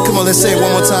belong. Come on, let's say it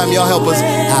one more time. Y'all help us.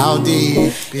 How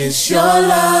deep is your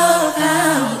love?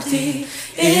 How deep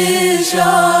is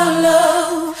your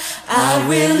love? I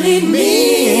really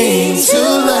mean to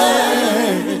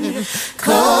learn,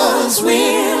 'cause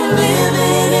we're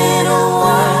living in a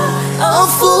world of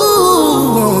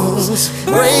fools,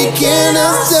 breaking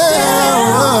us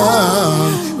down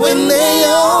when they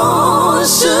all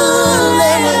should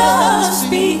let us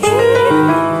be.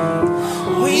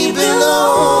 We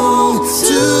belong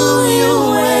to you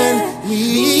and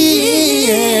me.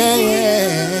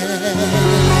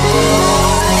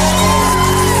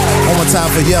 One more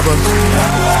time for Yebba.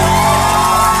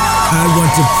 I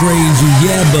want to praise you,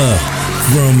 Yebba,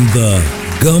 from the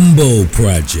Gumbo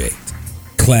Project.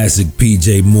 Classic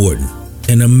PJ Morton,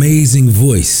 an amazing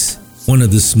voice, one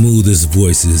of the smoothest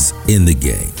voices in the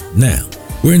game. Now,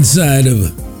 we're inside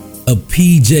of a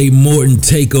PJ Morton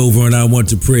takeover, and I want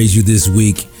to praise you this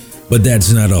week, but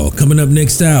that's not all. Coming up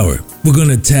next hour, we're going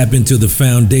to tap into the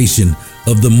foundation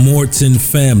of the Morton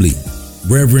family,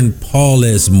 Reverend Paul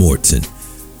S. Morton.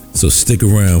 So stick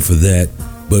around for that.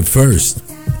 But first,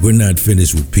 we're not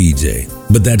finished with PJ.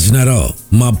 But that's not all.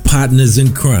 My partners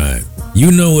in crime.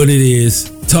 You know what it is.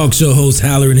 Talk show host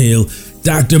Halloran Hill,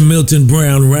 Dr. Milton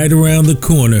Brown right around the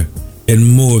corner, and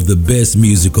more of the best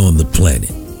music on the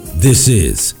planet. This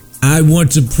is I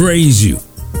Want to Praise You.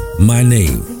 My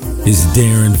name is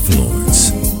Darren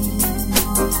Florence.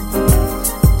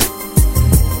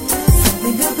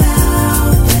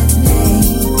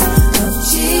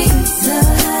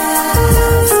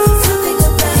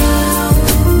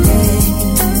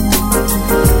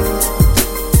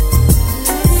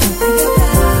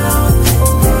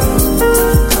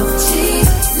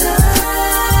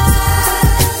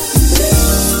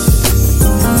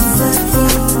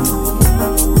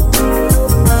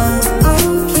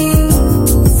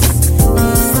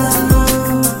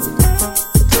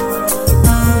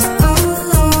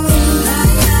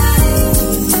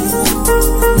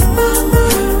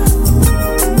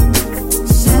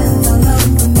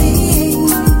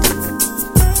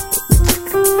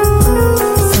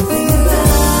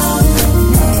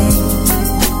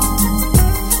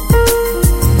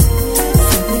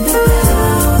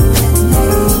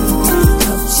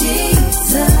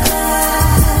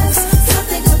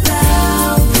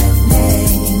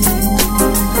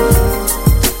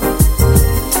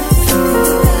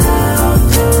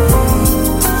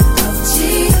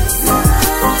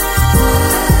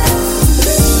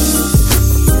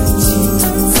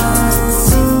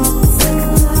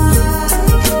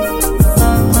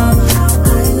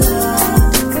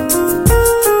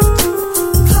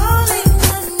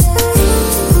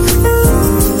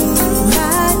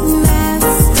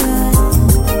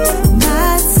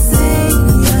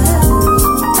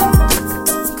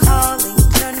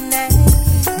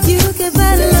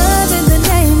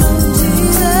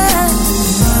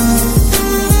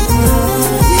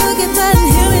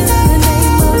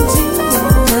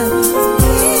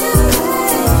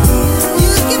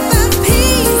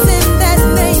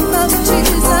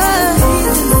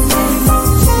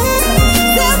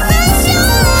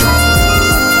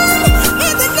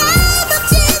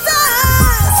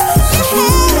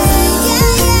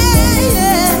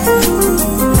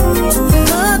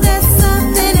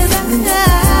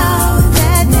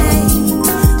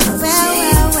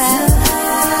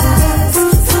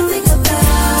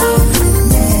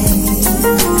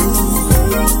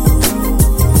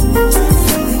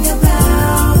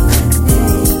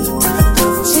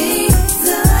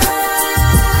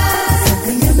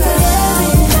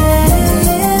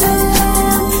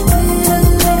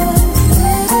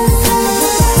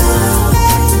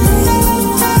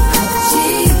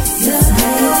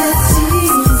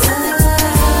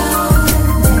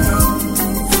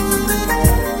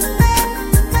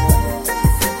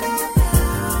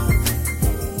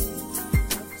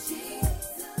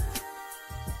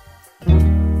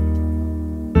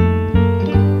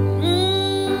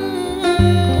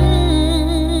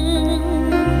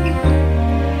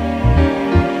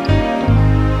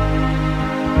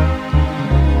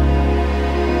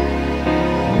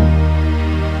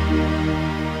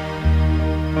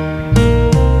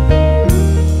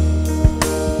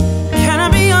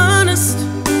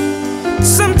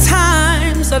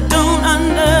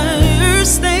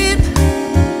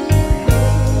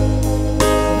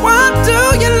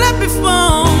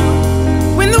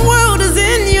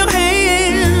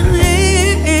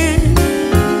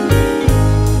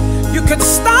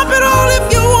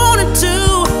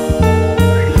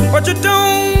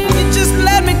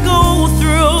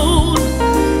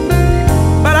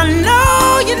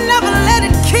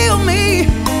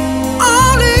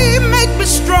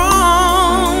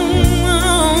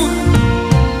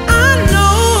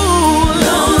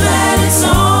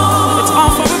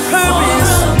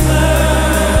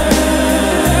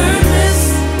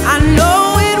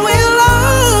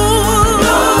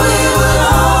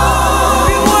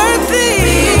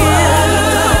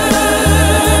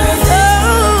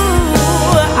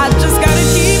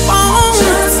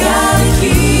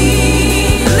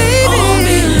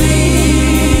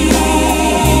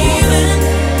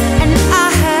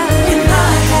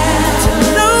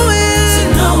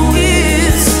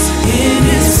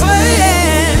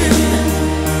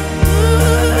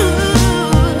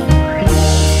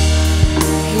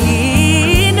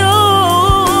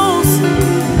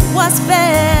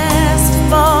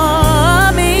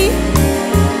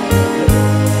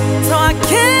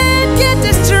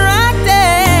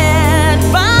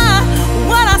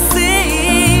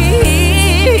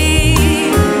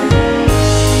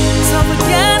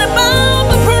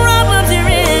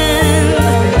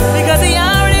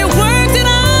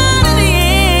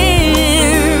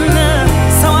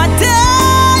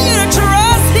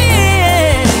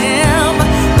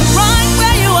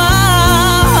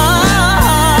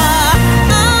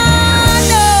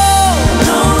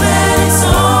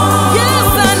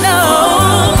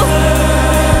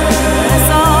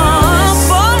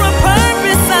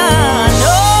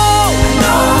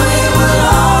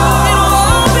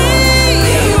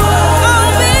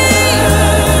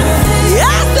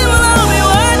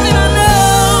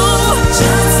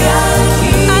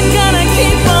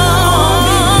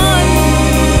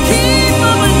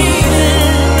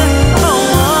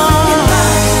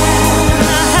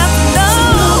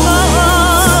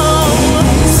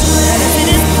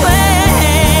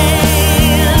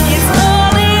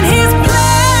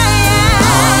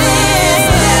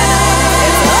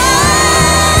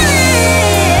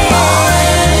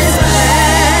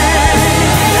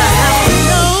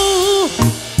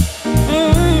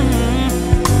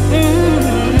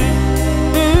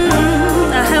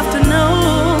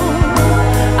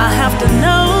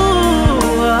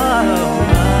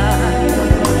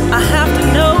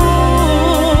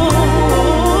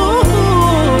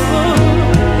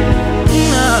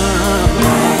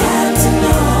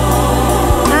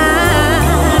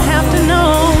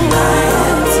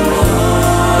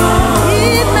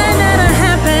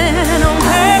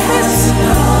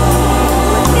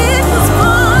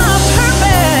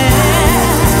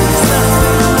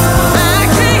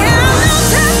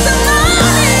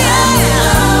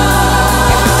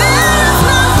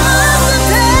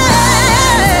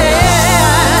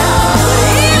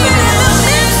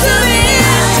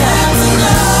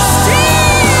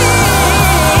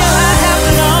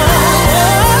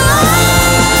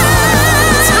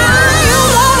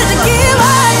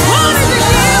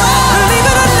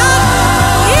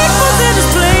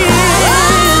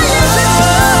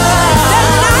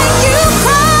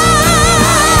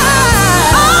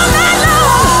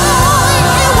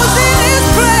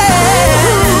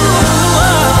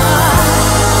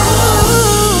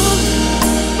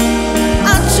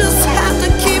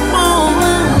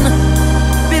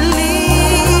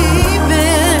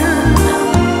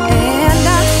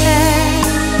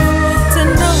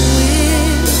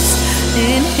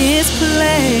 in his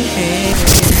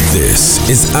place. This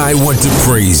is I Want to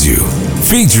Praise You,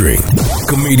 featuring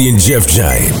comedian Jeff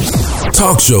Giant,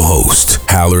 talk show host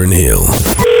Halloran Hill,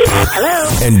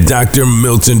 and Dr.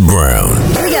 Milton Brown.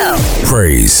 Here we go.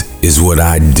 Praise is what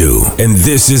I do, and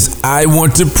this is I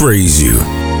Want to Praise You.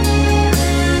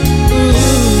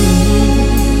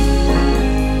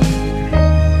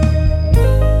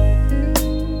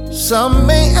 Some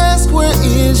may ask, where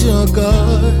is your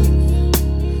God?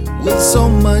 With so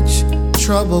much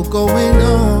trouble going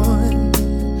on,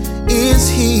 is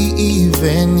he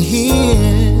even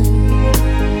here?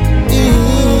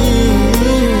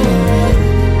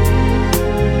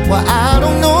 Well, I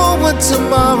don't know what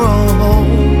tomorrow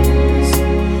holds,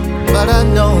 but I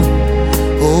know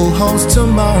who holds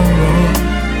tomorrow,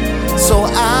 so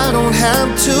I don't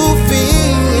have to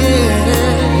fear.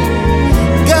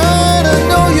 God, I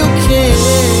know you can.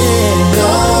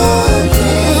 God can.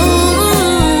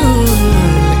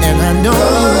 And I know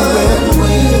you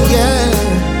will.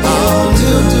 Yeah, all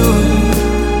you do.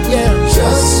 Yeah,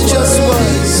 just what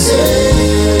you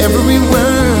say. Every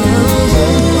word.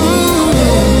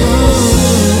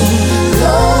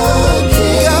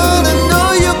 God, I know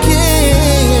you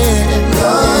can.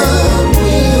 God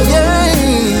will. Yeah,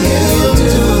 you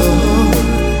do.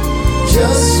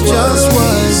 Just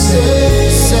what you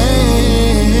say.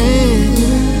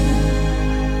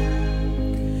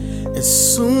 As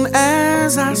soon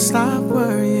as I stop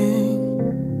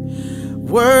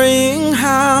worrying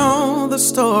how the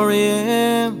story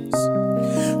ends,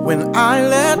 when I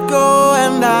let go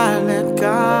and I let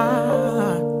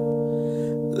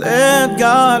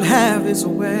God have his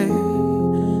way,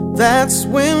 that's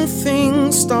when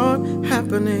things start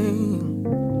happening.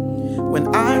 When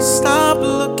I stop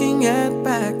looking at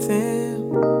back then,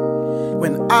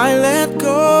 when I let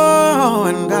go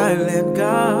and I let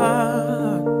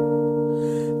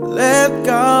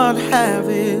God have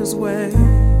his way.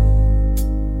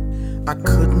 I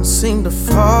couldn't seem to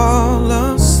fall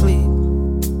asleep.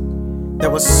 There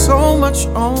was so much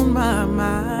on my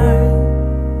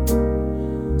mind,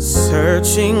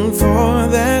 searching for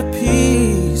that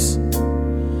peace,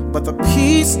 but the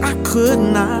peace I could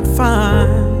not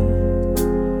find.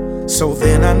 So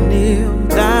then I kneeled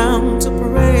down to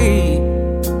pray,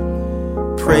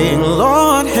 praying,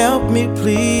 Lord, help me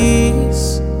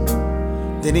please.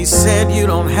 Then he said, you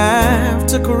don't have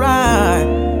to cry,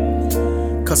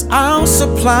 'cause I'll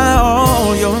supply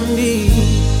all your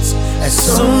needs. As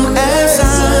soon as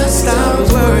I stop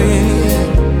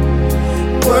worrying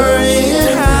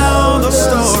how the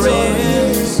story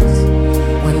ends,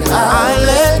 when I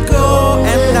let go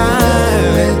and I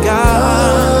let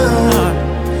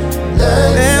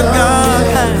God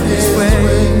have his way,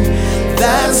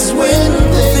 that's when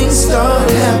things start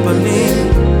happening.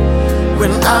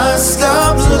 When I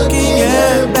stop looking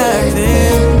at back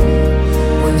then,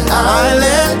 when I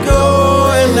let go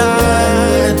and I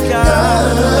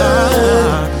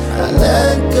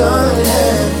let God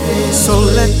have his. So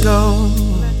let go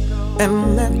and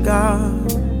let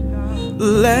God,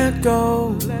 let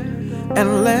go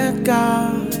and let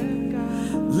God,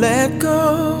 let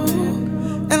go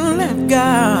and let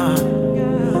God,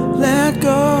 let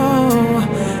go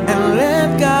and let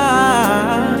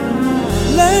God,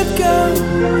 let go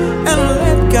and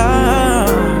let God,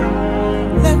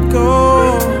 let go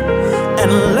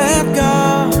and let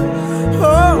God,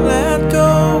 oh, let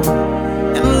go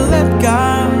and let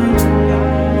God,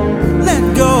 let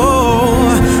go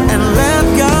and let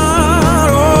God,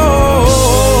 oh,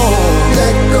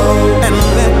 let go and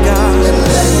let God,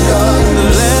 let God,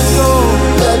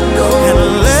 let go and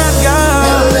let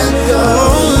God,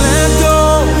 oh, let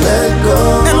go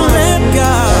and let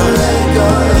God,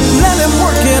 let him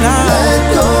work it out.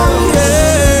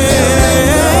 Yeah.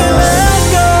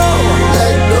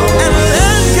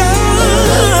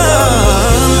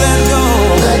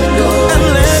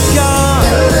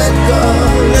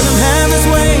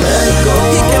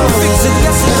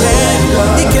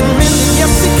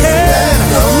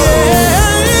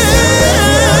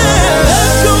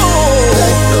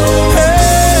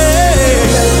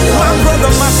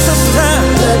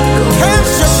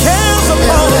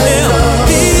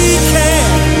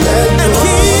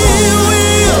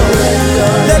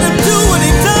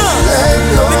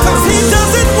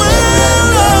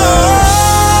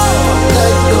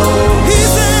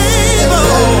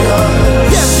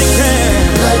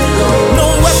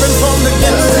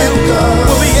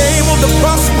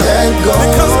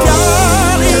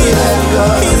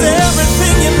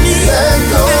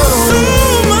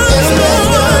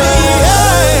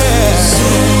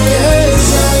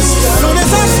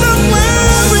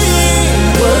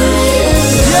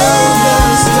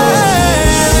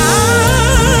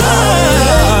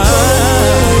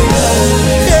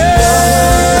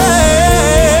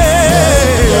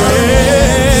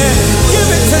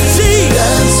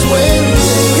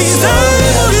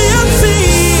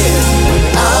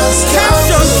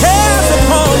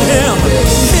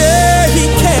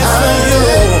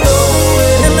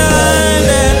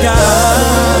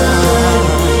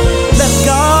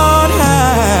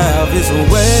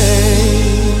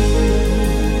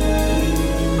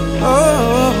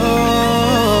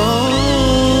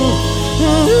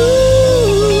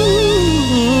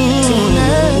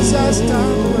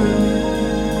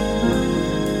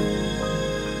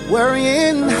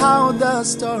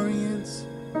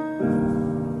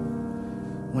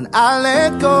 When I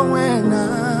let go and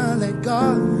I let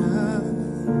God,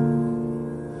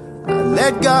 I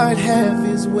let God have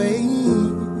his way.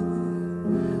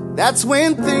 That's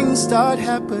when things start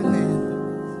happening.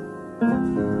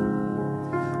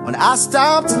 When I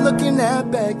stopped looking at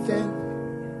back then.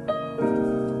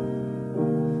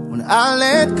 When I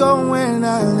let go and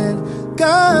I let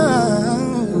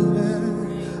God,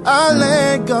 I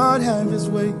let God have his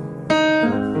way.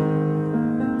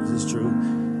 This is true.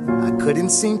 I couldn't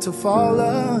seem to fall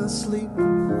asleep.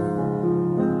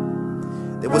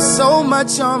 There was so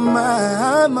much on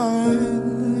my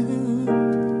mind.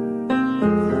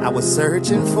 I was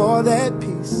searching for that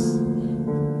peace,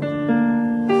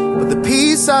 but the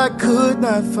peace I could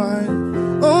not find.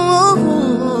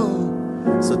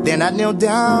 So then I knelt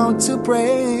down to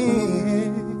pray.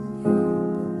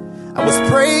 I was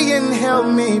praying, help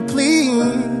me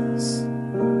please.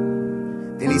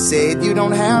 Then he said, you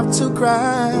don't have to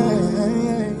cry,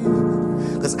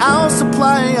 'cause I'll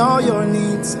supply all your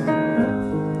needs.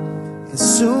 As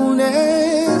soon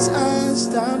as I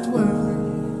stopped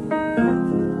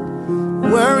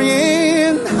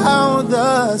worrying how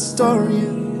the story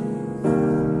ends.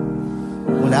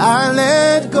 When I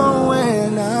let go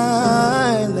and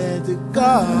I let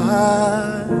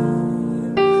God,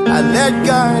 I let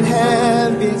God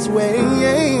have his way.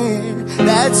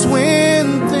 That's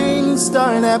when things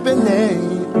start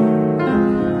happening.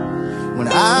 When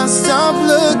I stop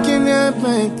looking at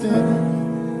my thing.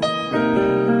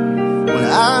 When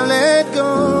I let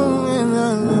go and I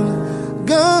let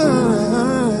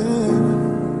God,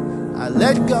 I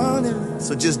let God.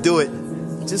 So just do it.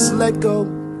 Just let go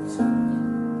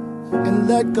and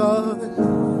let God.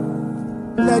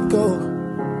 Let go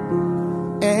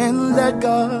and let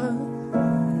God.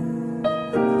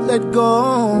 Let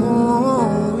go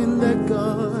and let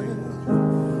God.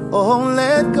 Oh,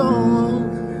 let go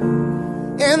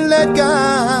and let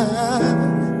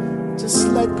God. Just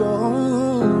let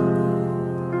go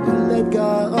and let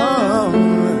God.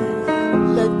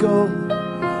 Let go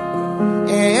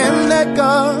and let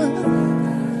God.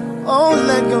 Oh,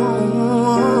 let go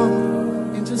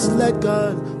and just let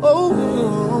God. Oh,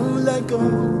 let go.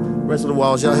 Rest of the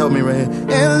walls, y'all help me right here.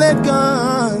 And let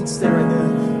God. Stay right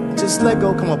there. Just let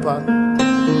go. Come on, Pop.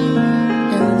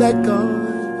 And let go.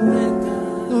 Let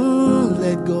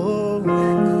go.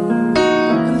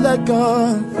 And let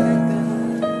go.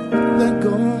 Let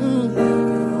go.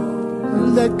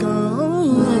 Let go.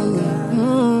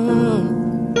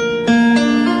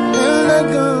 And let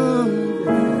go.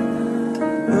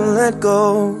 Let go.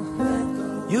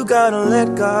 You gotta let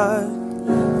God.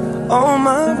 Oh,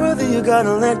 my brother, you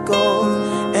gotta let go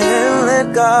and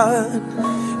let God.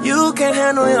 You can't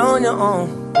handle it on your own.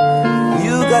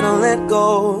 You gotta let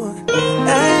go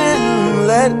and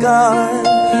let God.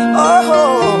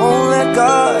 Oh, let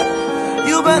God.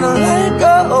 You better let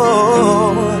go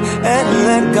and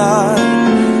let God.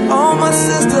 Oh, my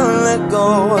sister, let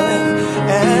go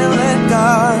and let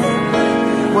God.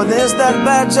 Well, there's that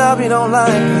bad job you don't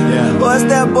like. Yeah. Or it's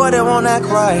that boy that won't act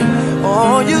right.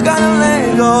 Oh, you gotta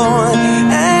let go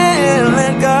and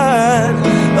let God.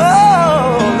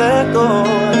 Oh, let go.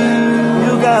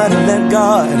 You gotta let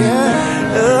God.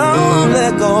 Yeah. Oh,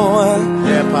 let go.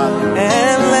 Yeah, Pop.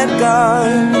 And let God.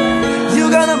 You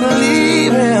gotta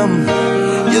believe him.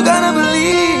 You gotta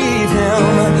believe him.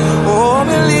 Oh,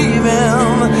 believe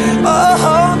him.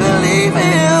 Oh, believe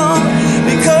him.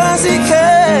 Because he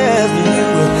cares for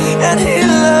you. And he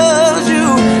loves you.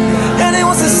 And he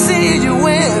wants to see you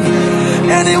win.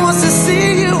 And he wants to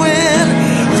see you win.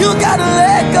 You gotta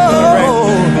let go.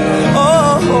 Oh, oh,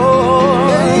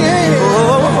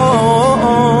 oh,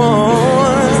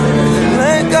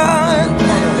 let God.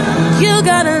 You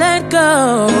gotta let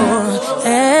go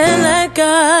and let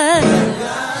God.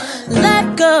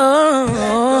 Let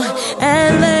go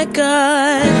and let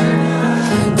God.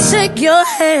 Take your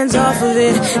hands off of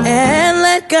it and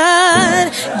let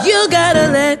God. You gotta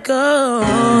let go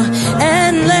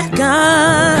and let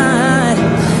God.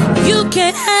 You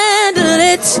can't handle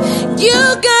it. You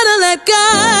gotta let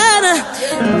God.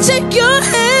 Take your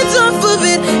hands off of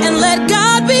it and let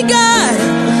God be God.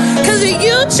 'Cause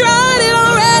you tried it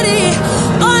already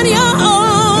on your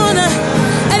own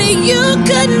and you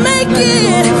couldn't make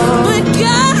it. But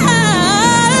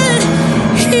God,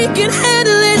 he can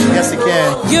handle it. Yes, he can.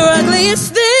 Your ugliest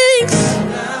things,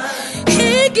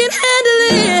 he can handle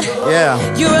it. Yeah.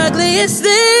 Your ugliest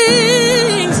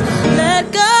things, let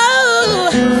go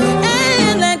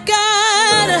and let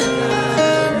God.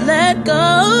 Let go.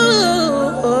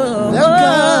 Let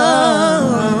go.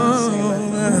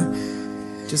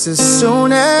 Just as soon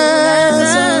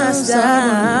as I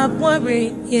stop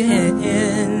worrying.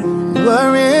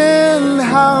 Worrying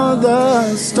out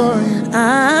the story.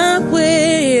 I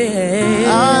will.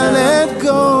 I let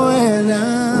go and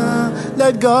I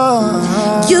let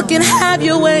God. You can have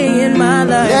your way in my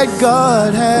life. Let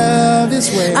God have His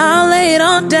way. I'll lay it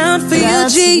all down for you,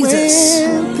 Jesus.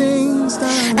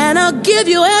 And I'll give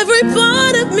you every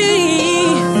part of me.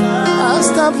 I'll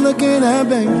stop looking at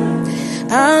baby.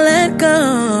 I'll let go.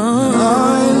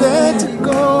 I let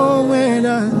go and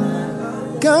I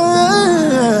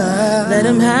God. Let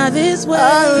Him have His way.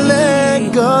 I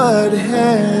let God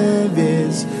have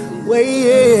His way.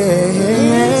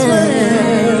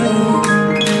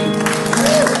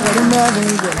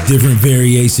 Different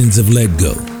variations of let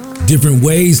go, different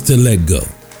ways to let go.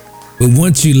 But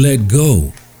once you let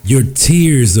go, your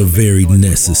tears are very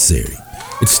necessary.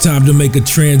 It's time to make a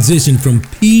transition from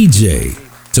PJ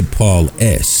to Paul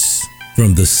S.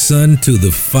 From the Son to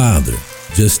the Father,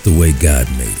 just the way God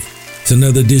made it. It's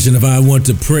another edition of I Want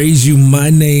to Praise You. My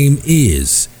name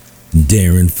is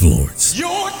Darren Florence.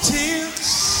 Your tears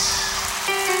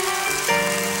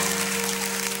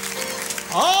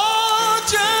are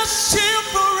just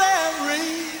temporary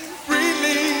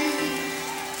relief.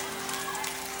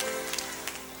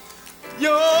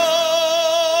 Your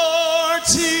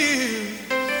tears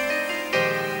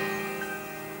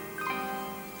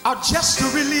are just a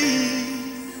release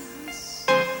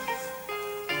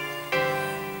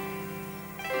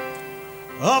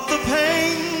of the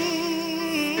pain,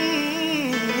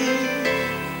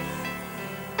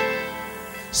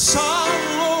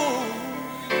 sorrow,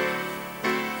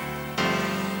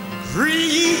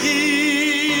 grief.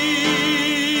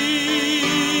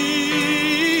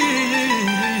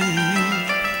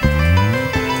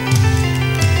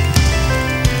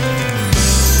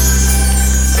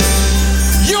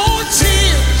 Your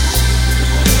tears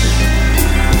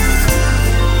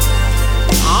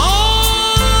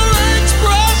are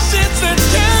expressions that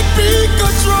can't be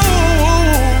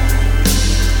controlled.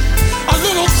 A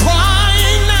little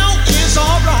crying now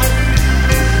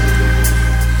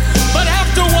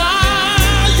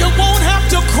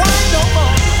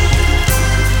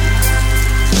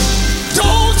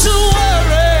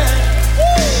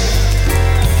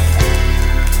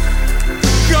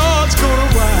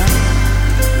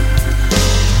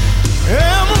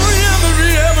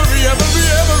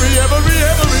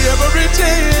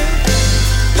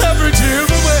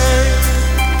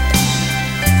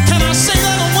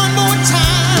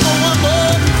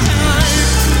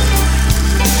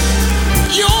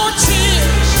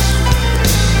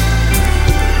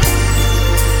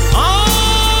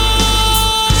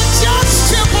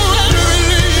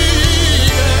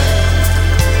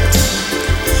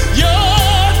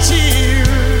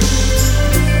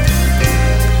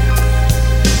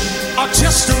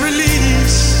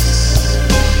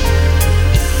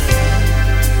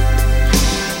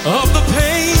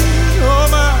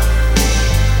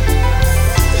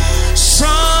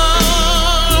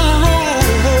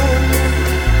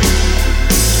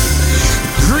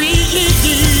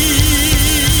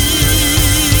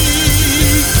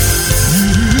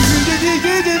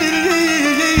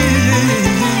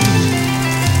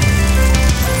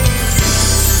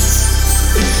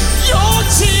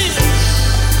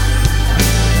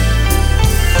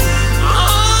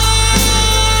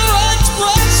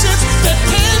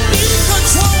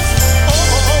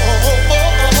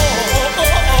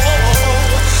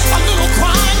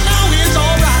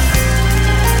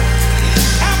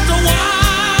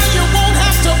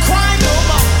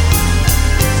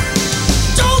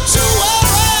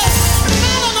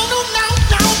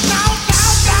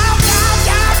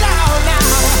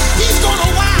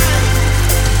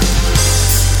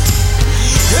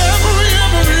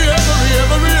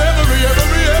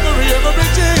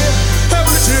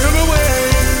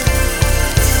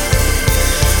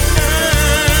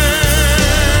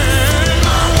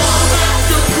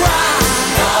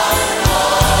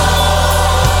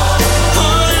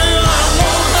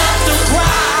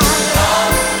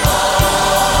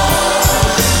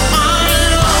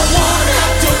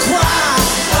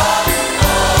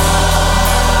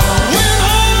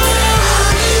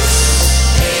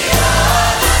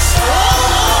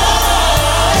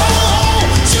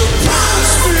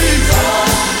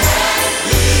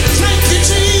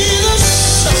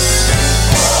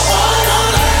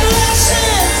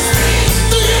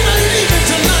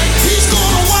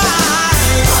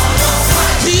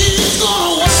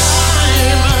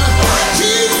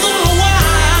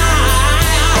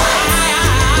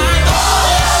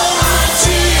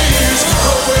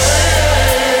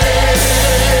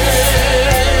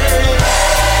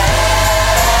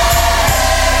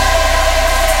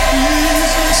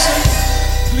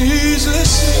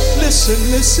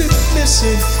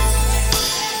listen.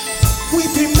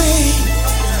 Weeping may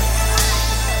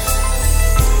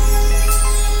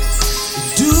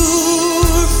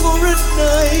endure for a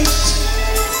night.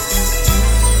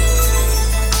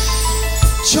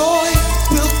 Joy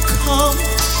will come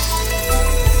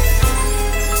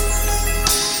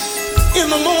in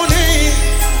the morning.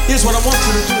 Here's what I want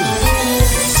you to do.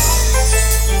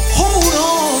 Hold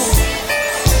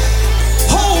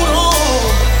on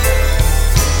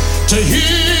to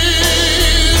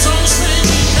his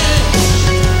unsaving hand.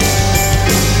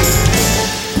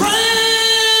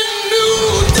 Brand new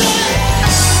day.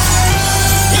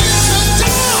 It's a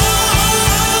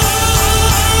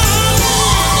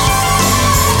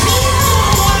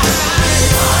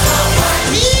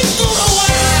He's gonna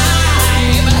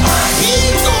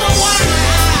wipe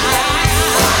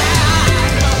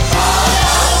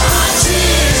all my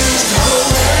tears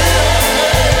away.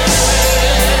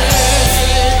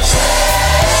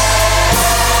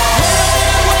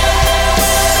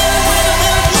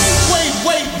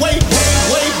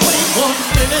 Wait 1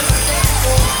 minute.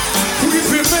 We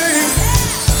remain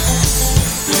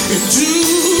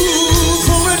endure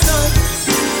for a night.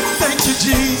 Thank you,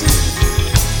 Jesus.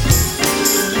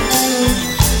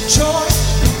 Joy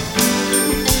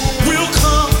will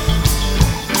come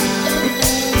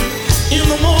in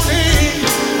the morning.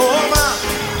 Oh my,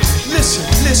 listen.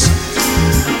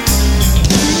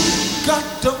 You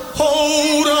got to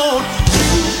hold on.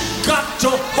 You got to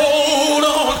hold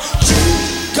on.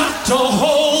 You got to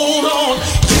hold on.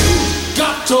 You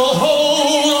got to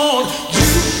hold on.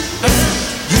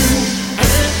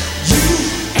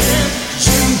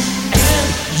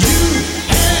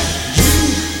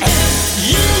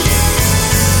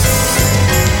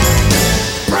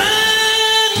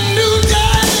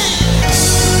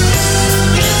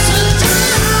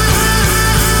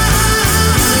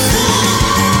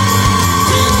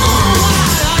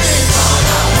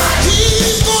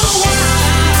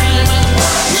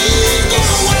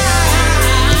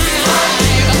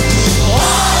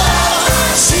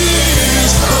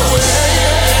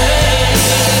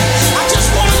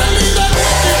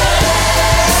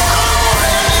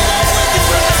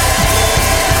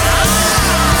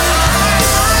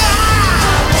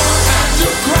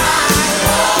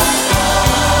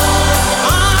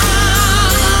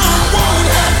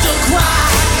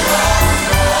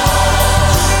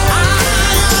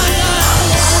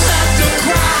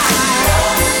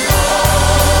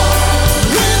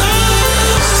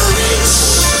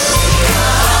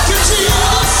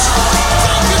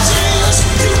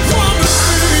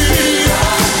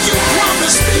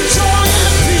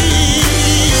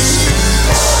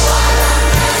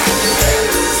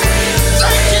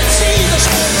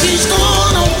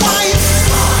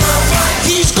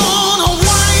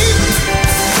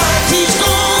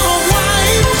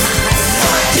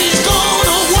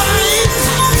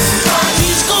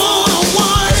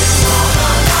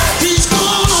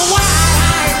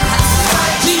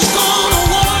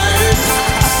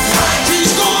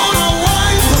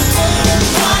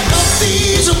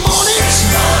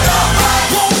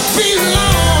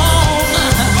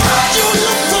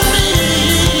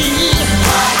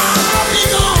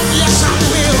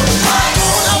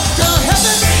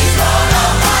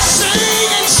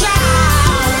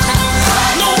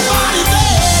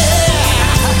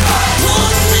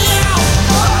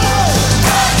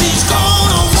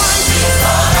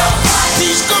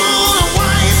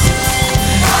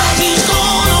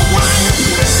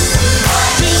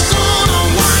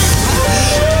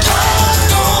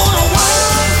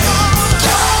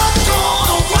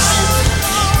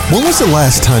 When was the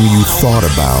last time you thought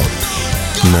about,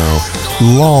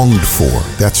 longed for,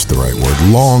 that's the right word,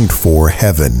 longed for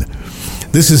heaven?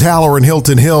 This is Halloran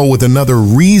Hilton Hill with another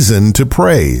reason to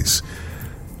praise.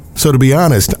 So to be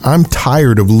honest, I'm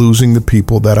tired of losing the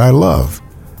people that I love.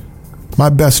 My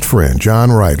best friend,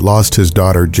 John Wright, lost his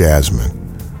daughter, Jasmine.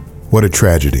 What a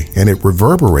tragedy, and it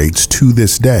reverberates to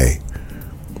this day.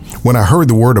 When I heard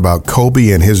the word about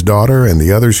Kobe and his daughter and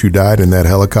the others who died in that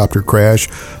helicopter crash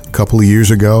a couple of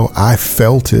years ago, I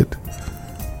felt it.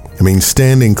 I mean,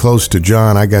 standing close to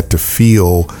John, I got to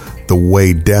feel the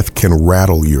way death can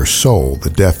rattle your soul,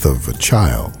 the death of a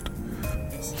child.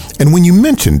 And when you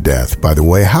mention death, by the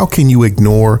way, how can you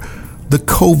ignore the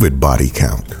COVID body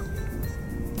count?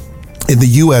 In the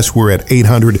U.S., we're at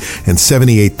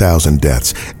 878,000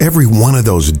 deaths. Every one of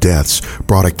those deaths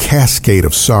brought a cascade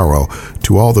of sorrow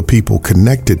to all the people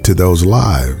connected to those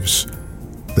lives.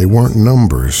 They weren't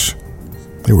numbers.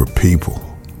 They were people.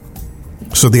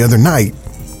 So the other night,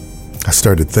 I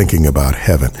started thinking about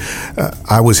heaven.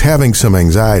 I was having some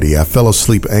anxiety. I fell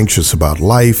asleep anxious about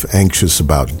life, anxious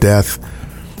about death.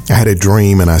 I had a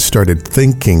dream and I started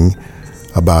thinking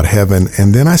about heaven,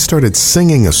 and then I started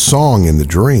singing a song in the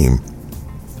dream.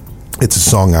 It's a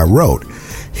song I wrote.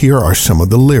 Here are some of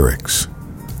the lyrics.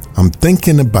 I'm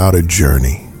thinking about a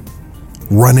journey,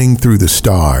 running through the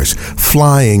stars,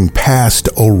 flying past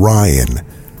Orion.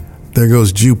 There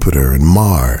goes Jupiter and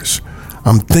Mars.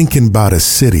 I'm thinking about a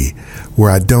city where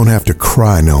I don't have to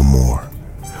cry no more.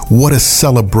 What a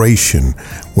celebration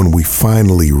when we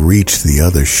finally reach the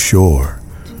other shore.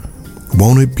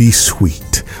 Won't it be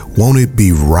sweet? Won't it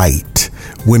be right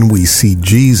when we see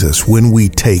Jesus, when we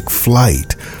take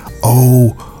flight?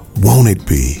 Oh, won't it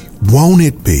be? Won't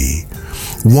it be?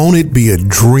 Won't it be a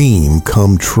dream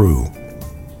come true?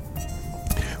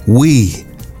 We,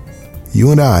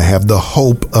 you and I, have the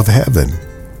hope of heaven.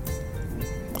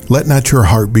 Let not your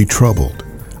heart be troubled.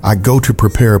 I go to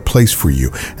prepare a place for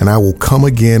you, and I will come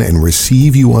again and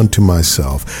receive you unto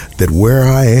myself, that where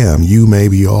I am, you may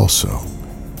be also.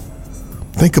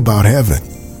 Think about heaven.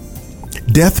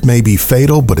 Death may be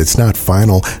fatal, but it's not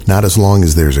final, not as long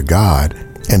as there's a God.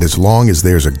 And as long as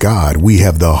there's a God, we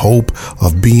have the hope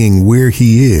of being where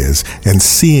He is and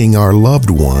seeing our loved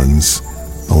ones,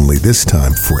 only this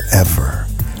time forever.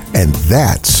 And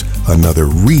that's another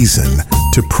reason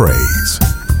to praise.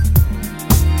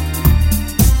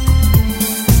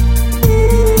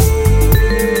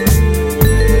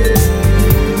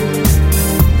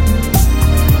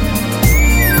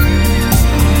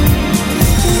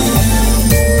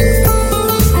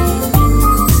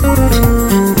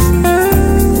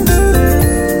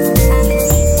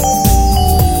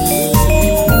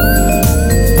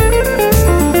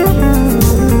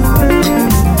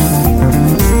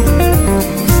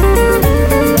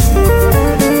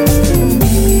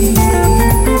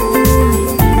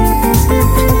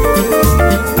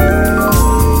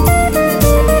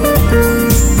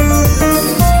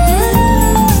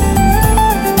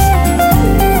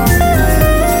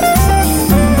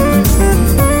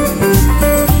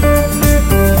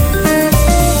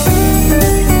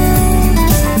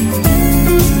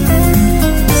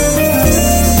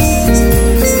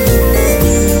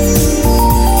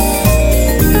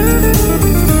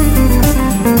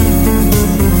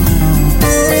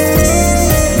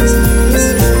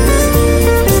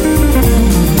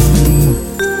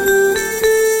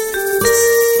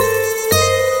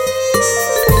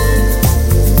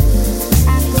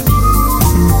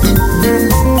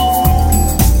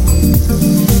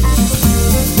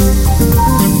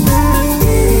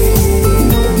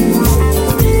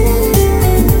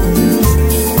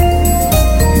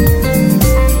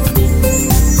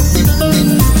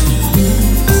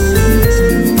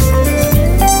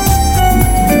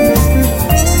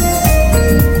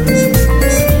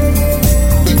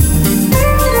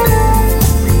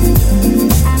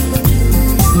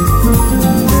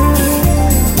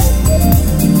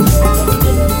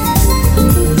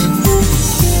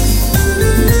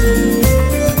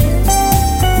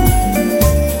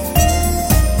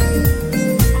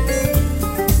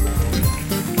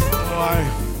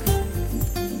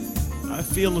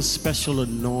 Special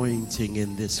anointing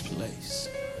in this place.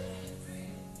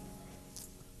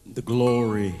 The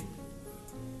glory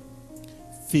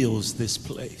fills this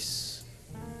place.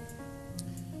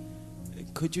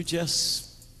 Could you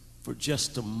just, for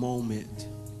just a moment,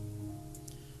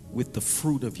 with the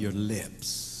fruit of your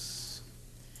lips,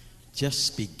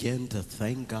 just begin to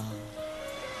thank God?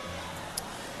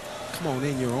 Come on,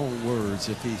 in your own words,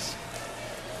 if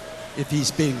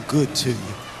he's been good to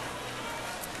you.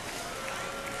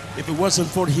 If it wasn't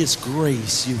for His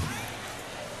grace,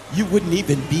 you wouldn't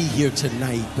even be here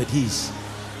tonight, but He's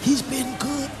been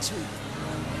good to you.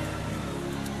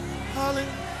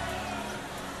 Hallelujah.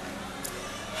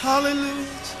 Hallelujah.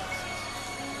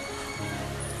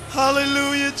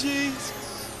 Hallelujah,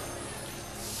 Jesus.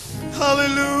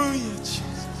 Hallelujah,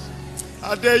 Jesus.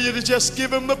 I dare you to just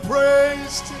give Him the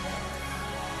praise today.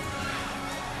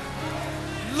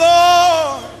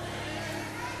 Lord,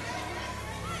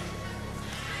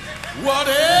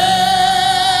 whatever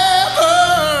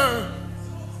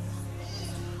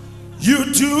you're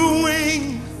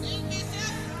doing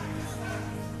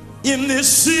in this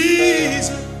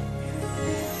season,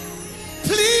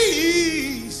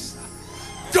 please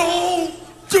don't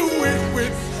do it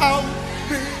without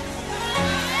me.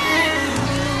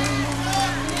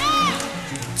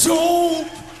 Don't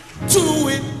do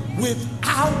it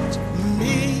without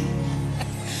me.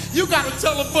 You got to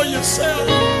tell them for yourself.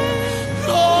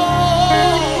 Lord,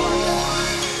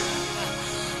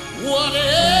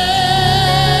 whatever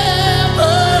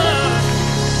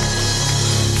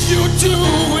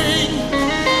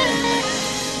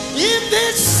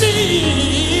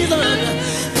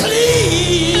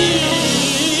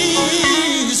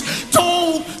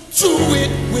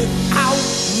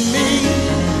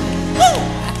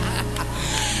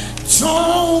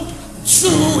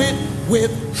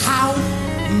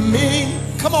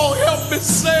me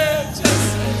say, just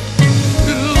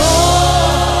say,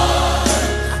 Lord,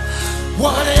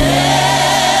 whatever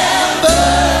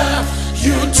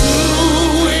you're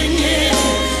doing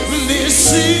in this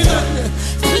season,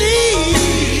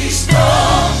 please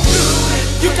don't do it.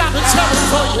 You gotta tell them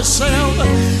for yourself.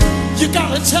 You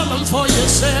gotta tell them for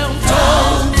yourself.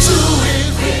 Don't do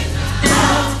it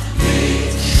without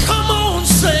me. Come on,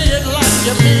 say it like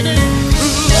you mean it.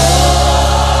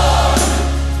 Lord,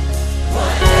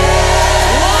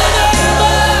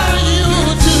 whatever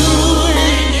you're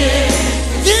doing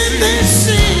in this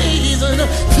season,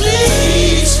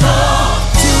 please don't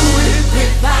do it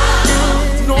without.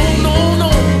 No, no,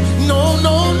 no, no,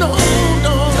 no, no,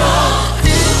 no.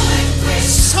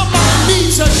 Somebody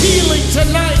needs a healing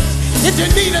tonight. If you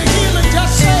need a healing,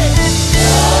 just say,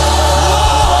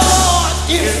 Lord,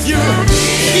 if you're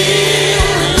healing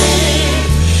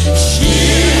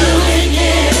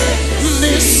in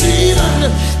this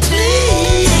season,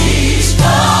 please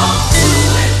don't do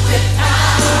it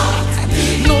without me.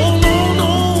 No, no,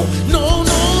 no, no,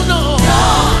 no, no.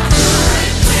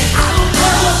 I don't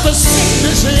care what the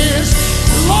sickness is.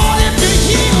 Lord, if you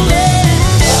heal it.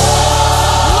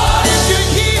 Lord, if you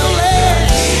heal it.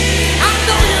 I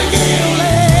know you heal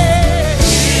it.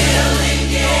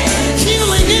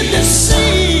 Healing in this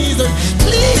season.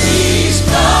 Please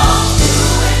don't do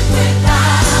it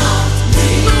without me.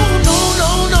 No, no,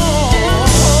 no, no.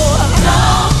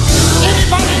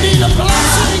 Anybody need a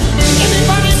blessing?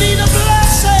 Anybody need a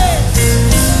blessing?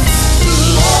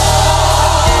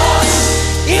 Lord,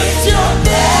 if you're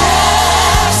blessing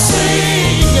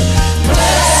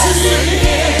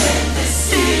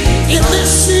in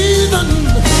this season,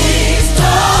 please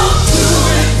don't do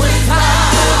it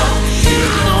without.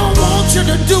 I don't want you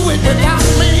to do it without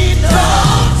me.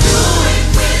 Don't do it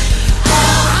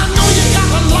without. I know you got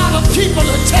a lot of people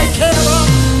to take care of,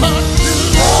 but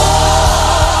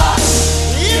Lord,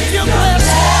 if you're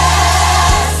blessing,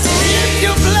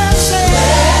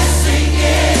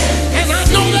 and I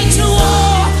know that you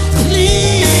are,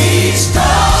 please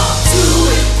don't do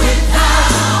it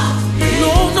without me.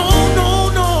 No, no, no,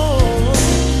 no.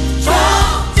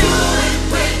 Don't do it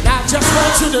without. Now I just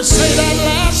want you to say that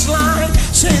last line.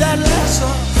 Say that last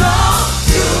line. Don't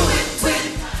do it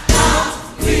without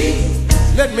me.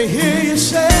 Let me hear you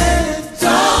say it.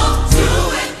 Don't do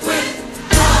it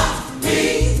without me.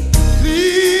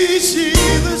 Please,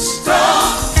 Jesus.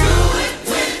 Don't do it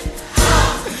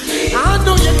without me. I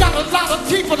know you got a lot of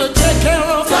people to take care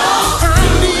of. I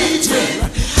need you.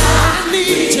 I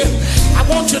need you. I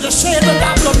want you to say it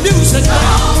without the music.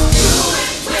 Don't do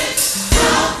it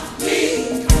without me.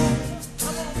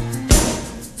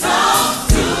 Don't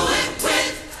do it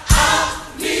without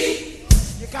me.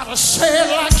 You gotta say it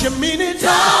like you mean it.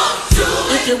 Don't do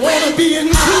it. If you wanna be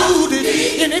included,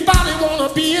 anybody wanna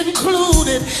be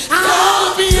included? I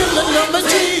wanna be in the number of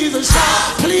Jesus.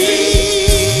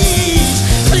 Please,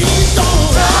 please don't.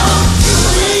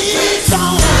 Please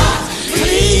don't.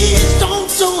 Please don't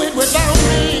do it without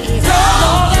me.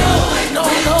 No, no,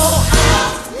 no.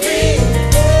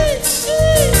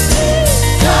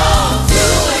 Don't do it without me. Don't do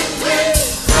it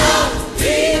without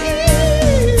me.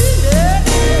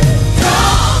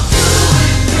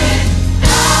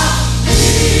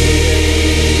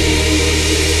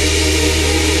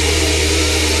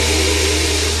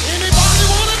 Anybody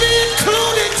want to be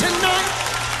included tonight?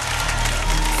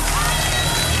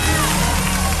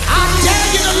 I dare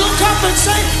you to look up and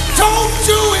say, don't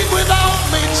do it without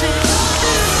me, Jesus.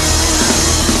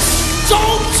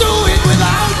 Don't do it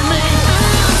without me.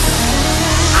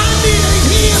 I need a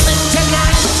healing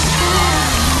tonight.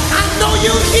 I know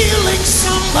you're healing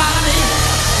somebody,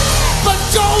 but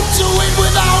don't do it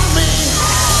without me.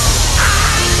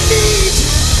 I need you.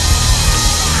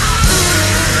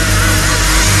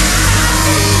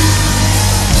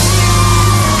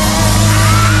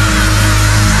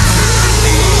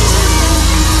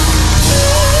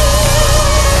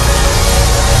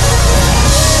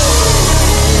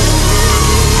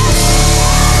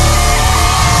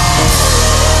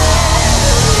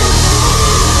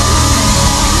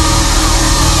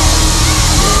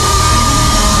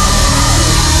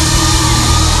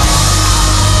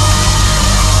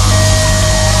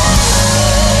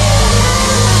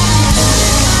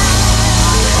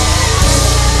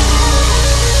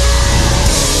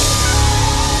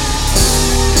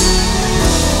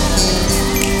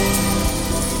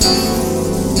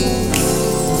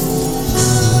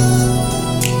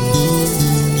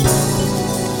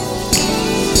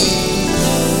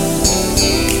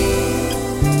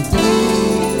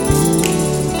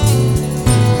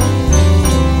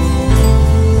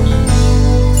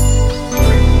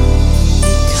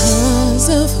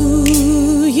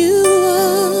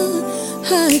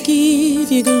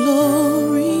 give you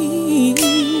glory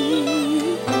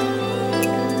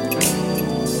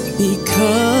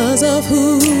because of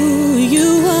who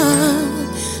you are.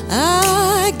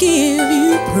 I give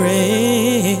you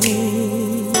praise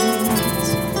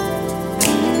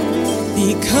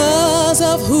because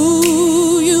of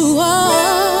who you are.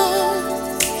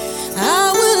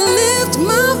 I will lift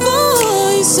my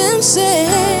voice and say,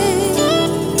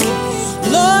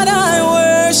 Lord, I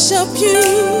worship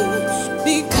you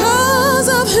because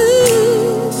of who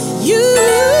you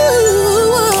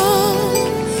are.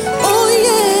 Oh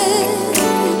yeah,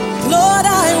 Lord,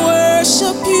 I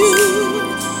worship you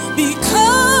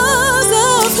because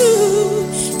of who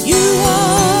you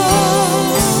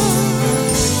are.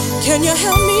 Can you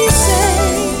help me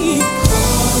say,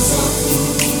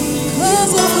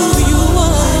 because of who you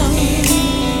are?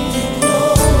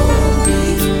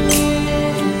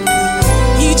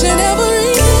 Each and every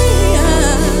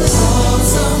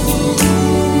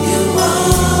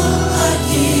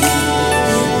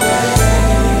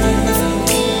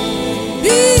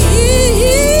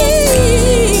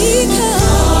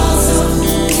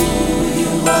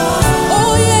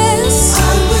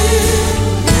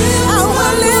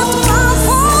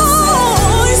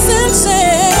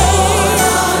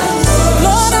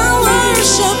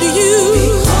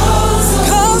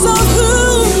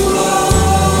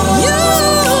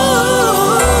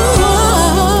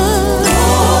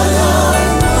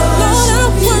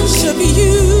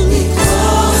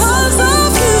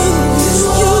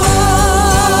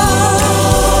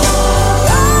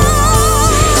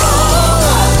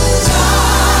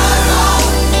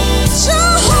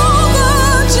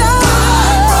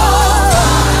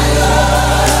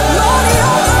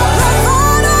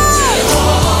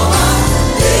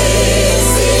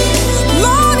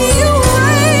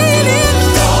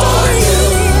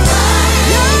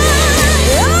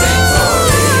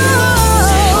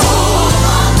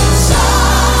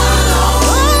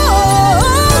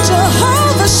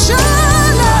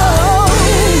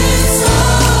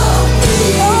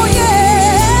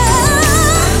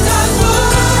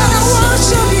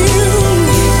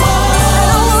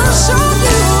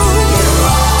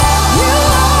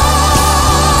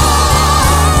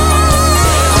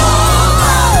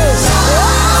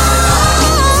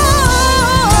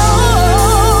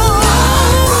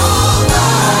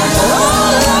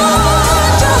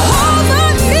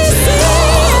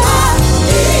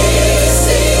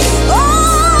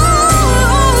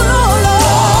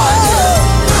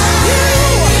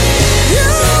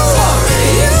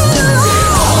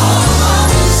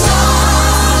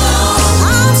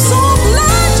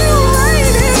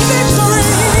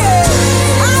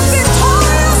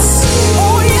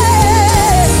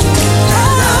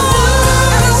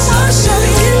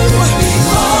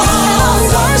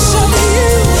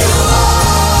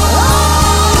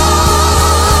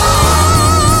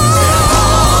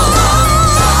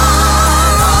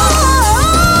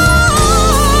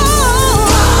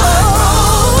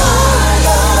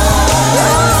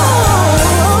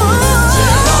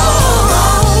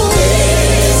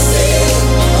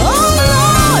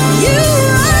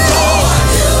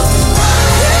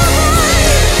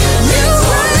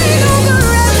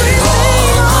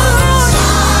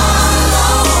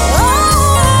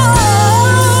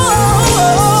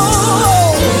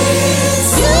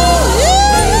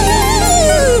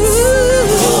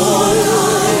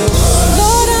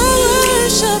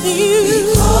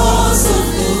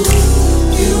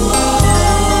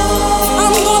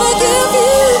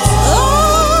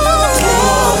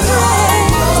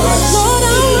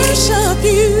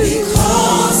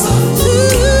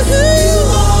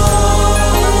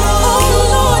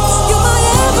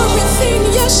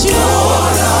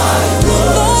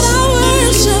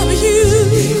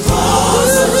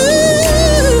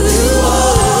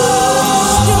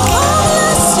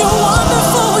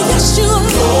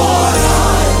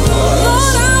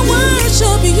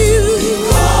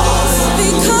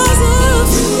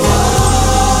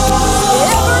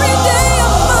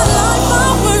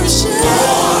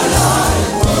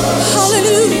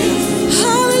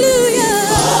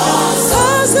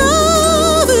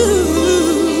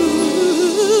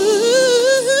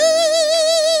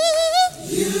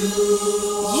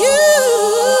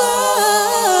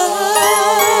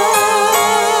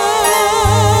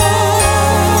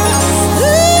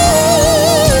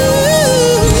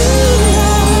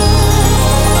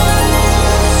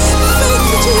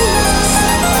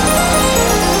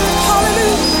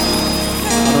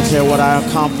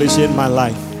accomplish in my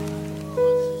life,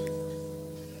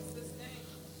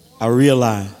 I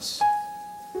realize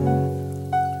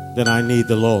that I need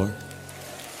the Lord.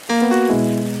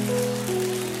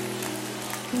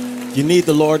 You need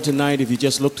the Lord tonight if you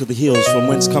just look to the hills from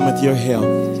whence cometh your help.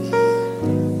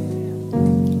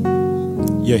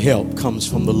 Your help comes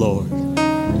from the Lord.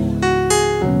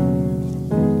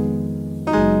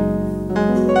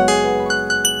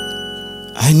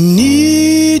 I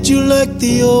need you like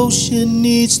the ocean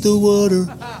needs the water,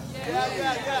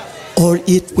 or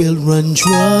it will run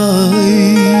dry.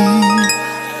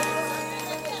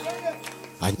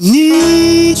 I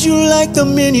need you like the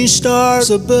many stars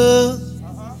above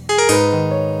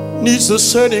needs the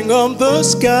setting of the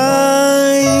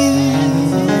sky.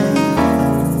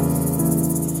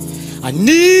 I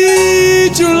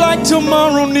need you like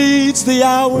tomorrow needs the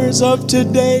hours of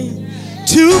today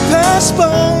to pass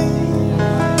by.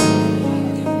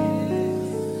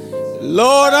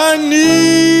 Lord, I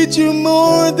need you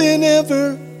more than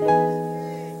ever,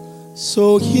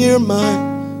 so hear my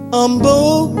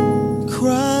humble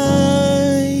cry.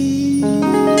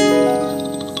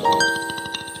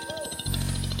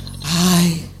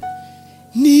 I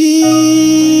need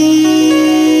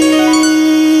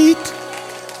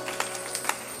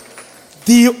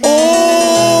thee,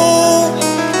 oh,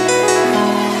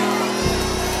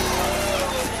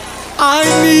 I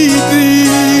need thee.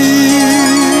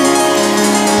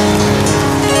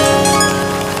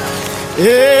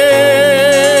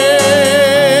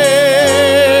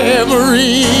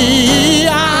 Every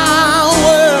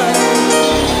hour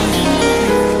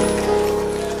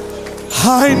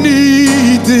I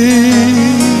need thee.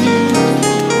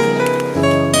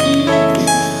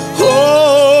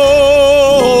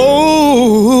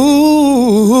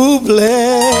 Oh,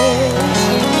 bless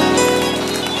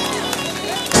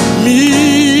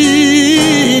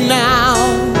me now,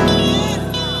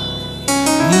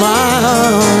 my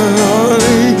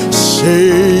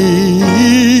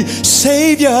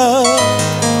Savior.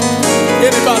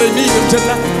 Anybody need him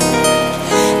tonight?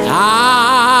 I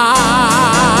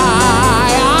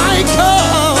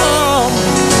come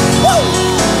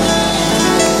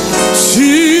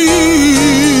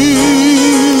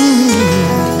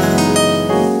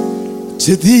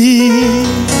to thee.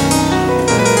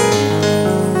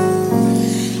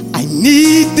 I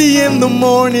need thee in the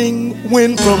morning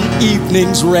when from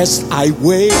evening's rest I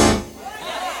wake.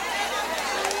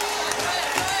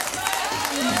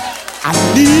 I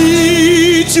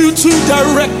need you to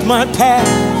direct my path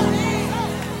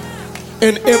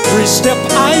in every step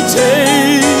I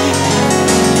take.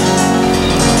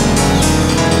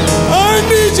 I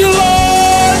need you,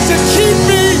 Lord, to keep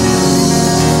me.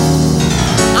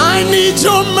 I need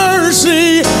your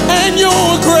mercy and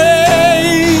your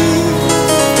grace.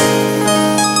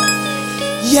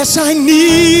 Yes, I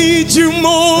need you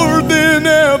more than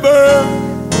ever.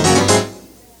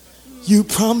 You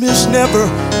promised never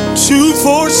to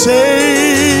forsake.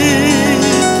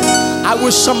 I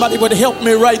wish somebody would help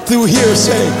me right through here.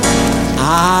 Say,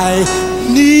 I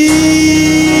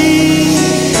need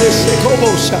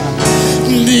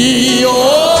thee, oh,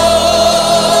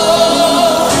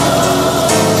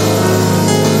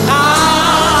 I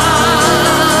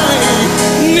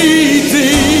need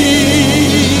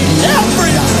thee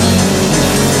every hour.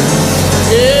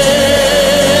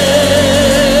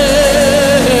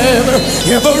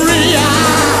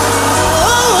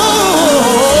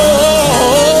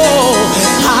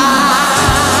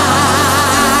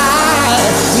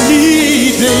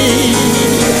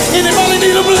 Anybody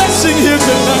need a blessing here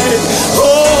tonight?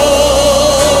 Oh,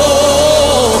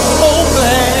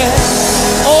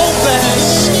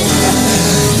 bless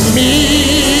me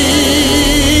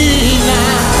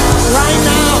now, right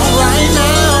now,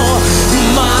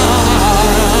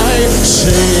 my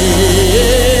Savior.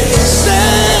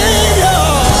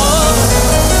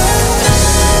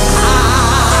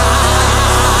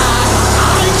 I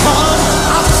come,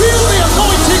 I feel the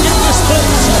anointing in this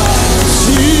place.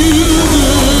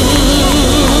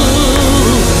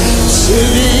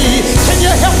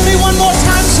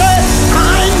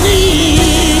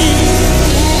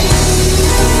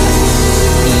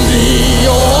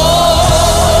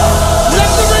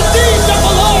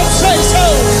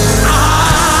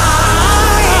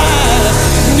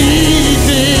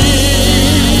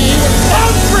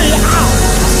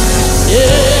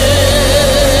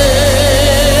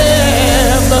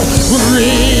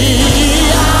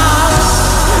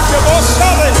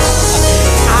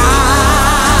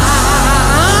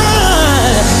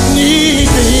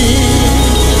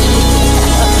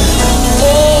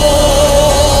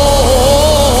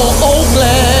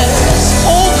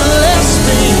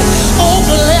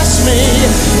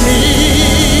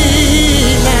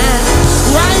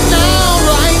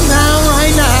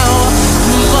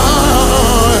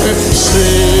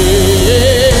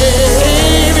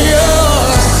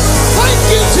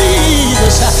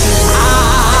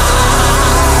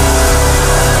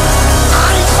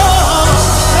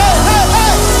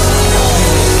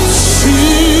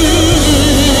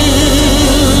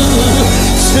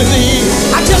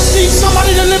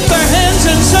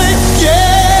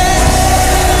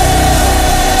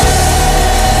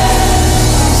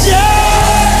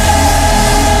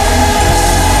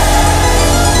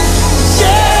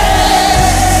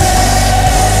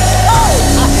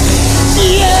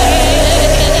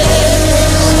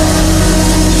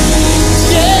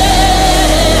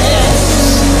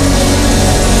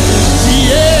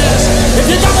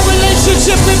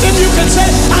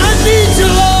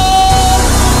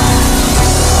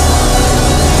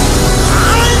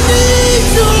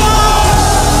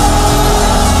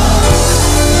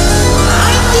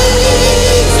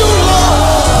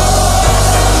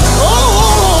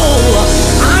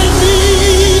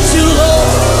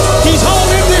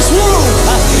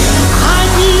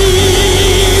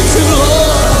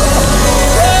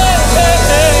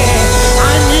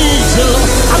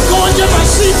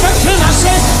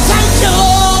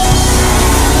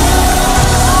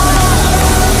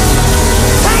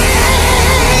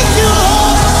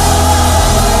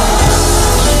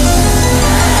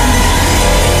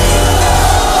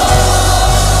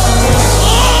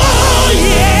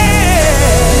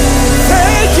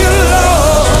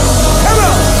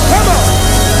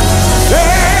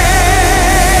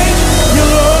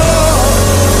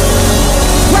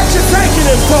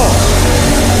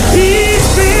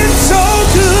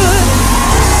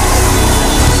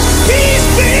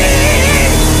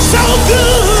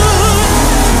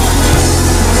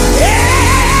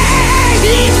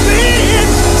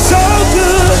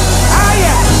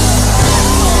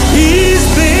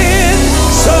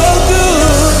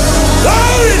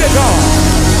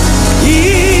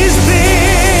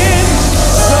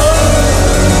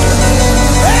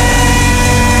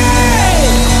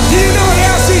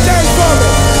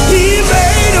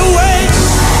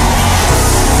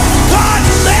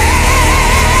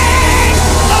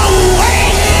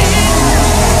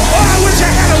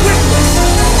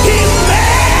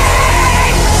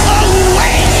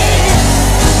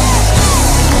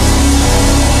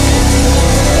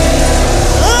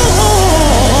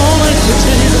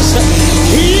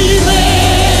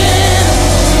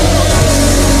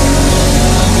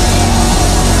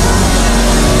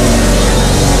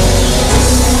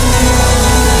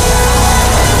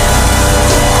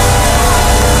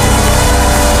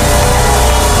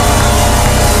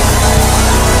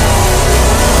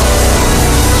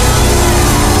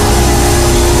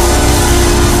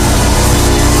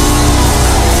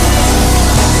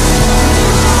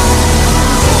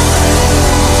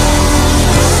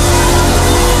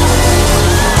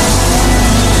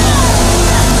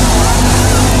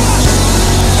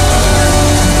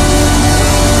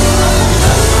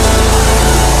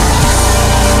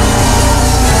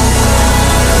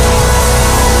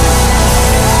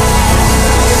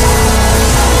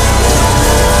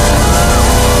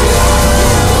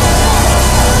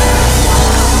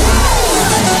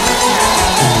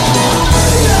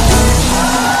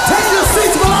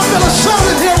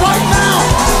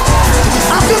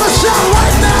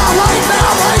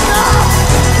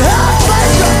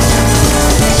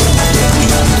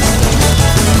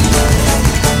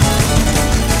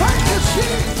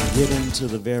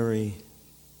 the very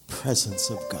presence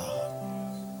of God.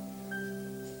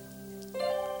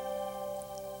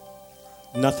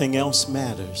 Nothing else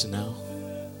matters now.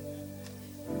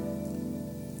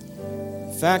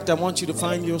 In fact, I want you to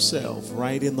find yourself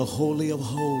right in the Holy of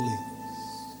Holies.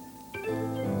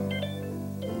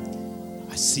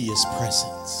 I see His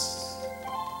presence.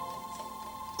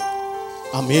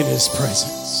 I'm in His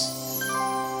presence.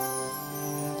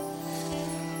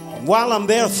 While I'm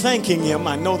there thanking Him,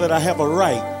 I know that I have a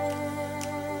right.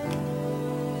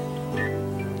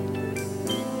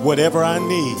 Whatever I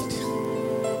need,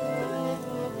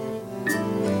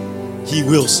 He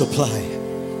will supply it.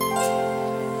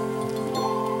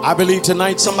 I believe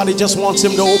tonight somebody just wants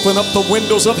Him to open up the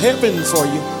windows of heaven for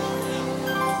you.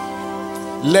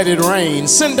 Let it rain.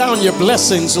 Send down your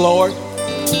blessings, Lord.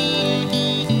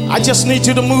 I just need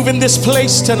you to move in this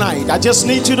place tonight. I just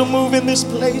need you to move in this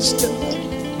place tonight.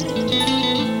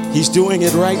 He's doing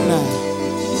it right now.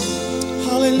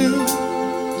 Hallelujah.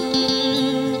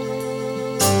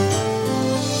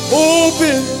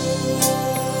 Open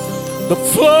the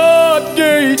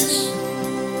floodgates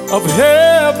of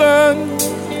heaven.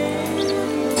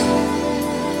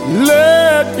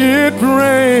 Let it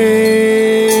rain.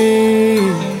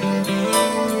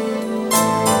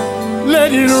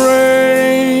 Let it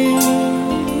rain.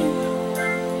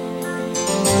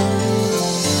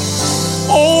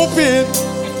 Open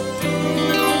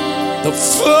the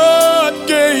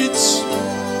floodgates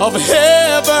of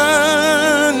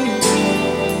heaven.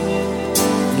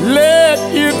 Let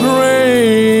it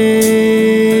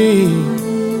rain.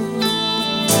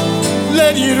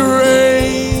 Let it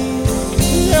rain.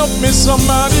 Help me,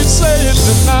 somebody say it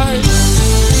tonight.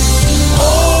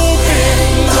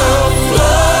 Open the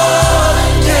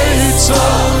floodgates of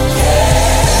heaven.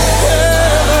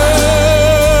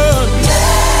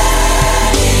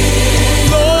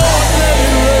 Lord, let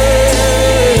it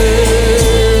rain.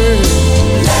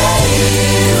 Let it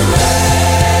rain.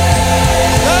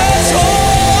 That's all I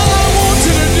want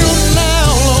you to do now,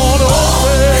 Lord.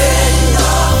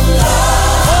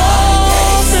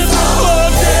 Open the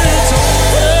floodgates of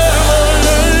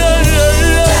heaven.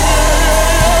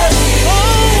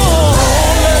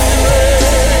 Oh, let it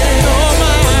rain. Oh,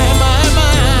 my, my,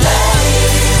 my.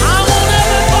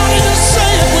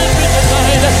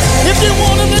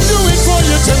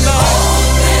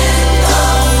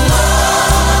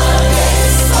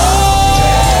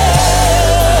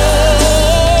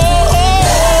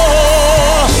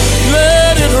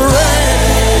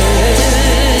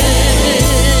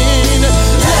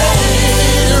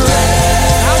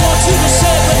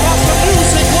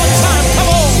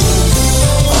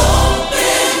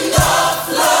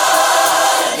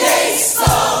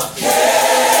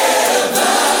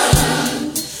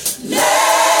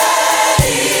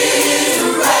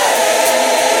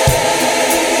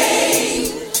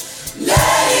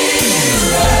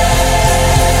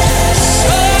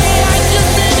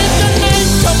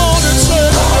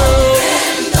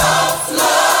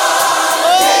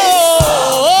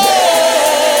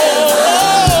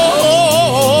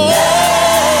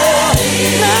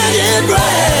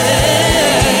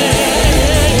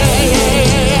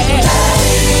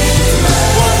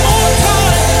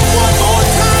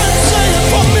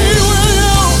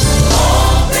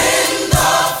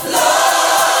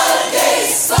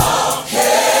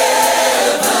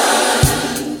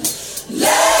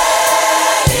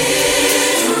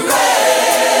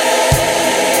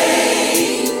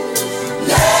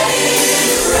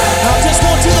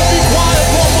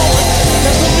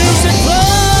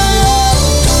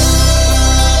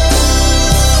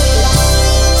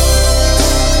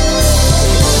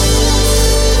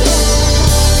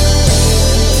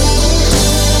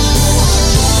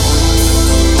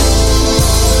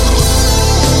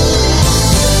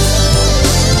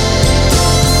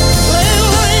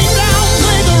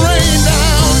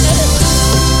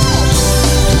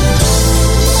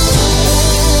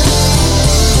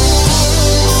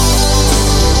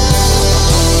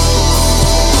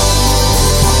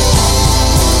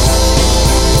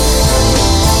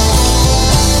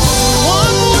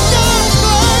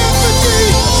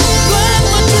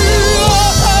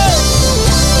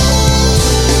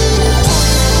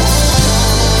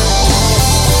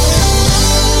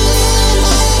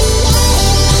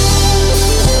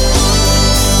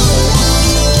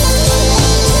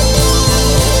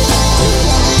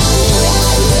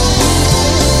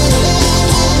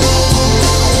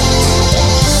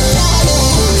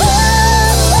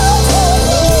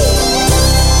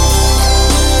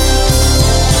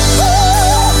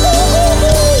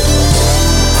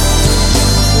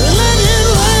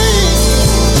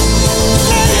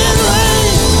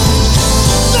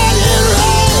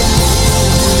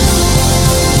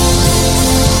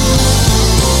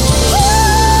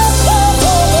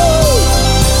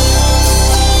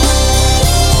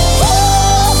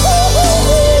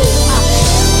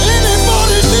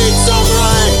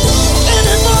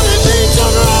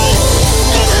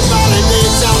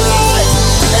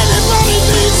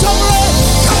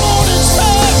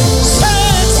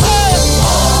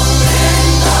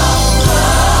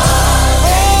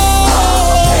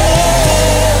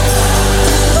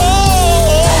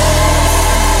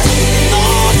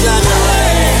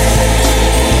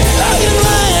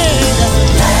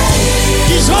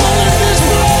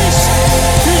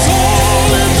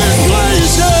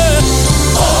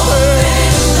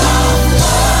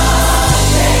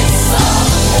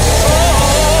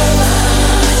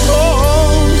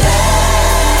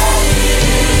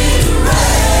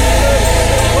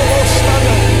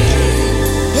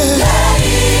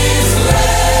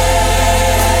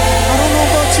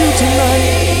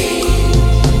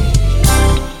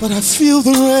 feel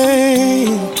the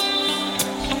rain.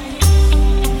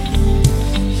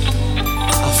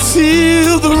 I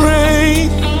feel the rain.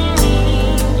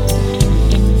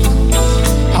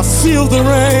 I feel the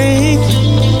rain.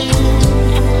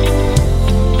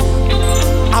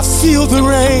 I feel the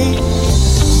rain.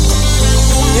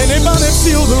 Anybody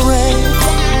feel the rain?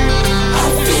 I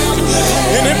feel the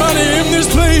rain. Anybody in this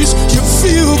place, you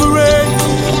feel the rain?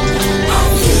 I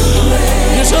feel the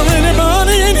rain. Is there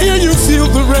anybody in here, you feel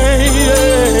the rain?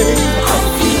 I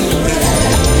feel the rain.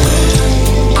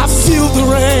 I feel the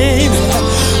rain.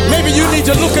 Maybe you need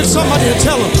to look at somebody and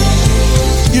tell them,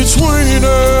 it's raining.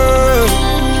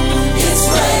 It's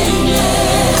raining.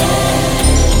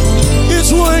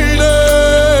 It's raining.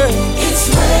 It's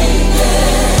raining.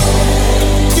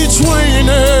 It's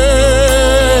raining.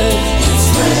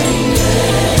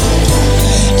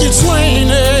 It's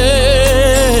raining.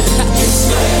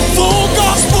 Full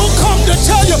gospel come to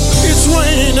tell you it's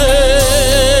raining.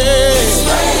 It's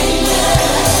raining.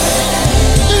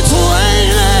 It's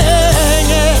raining.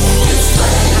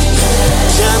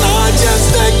 Can I just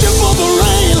thank you for the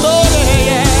rain, Lord?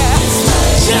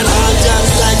 Can I just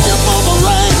thank you for the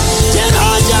rain? Can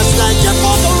I just thank you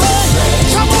for the rain?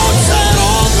 Come on, say it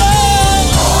all, man.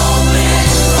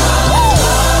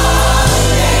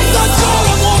 That's all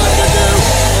I wanted to do.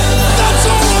 That's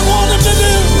all I wanted to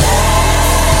do.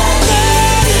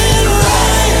 Let it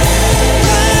rain.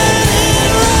 Let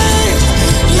it rain.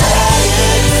 Let it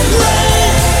rain. Let it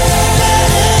rain.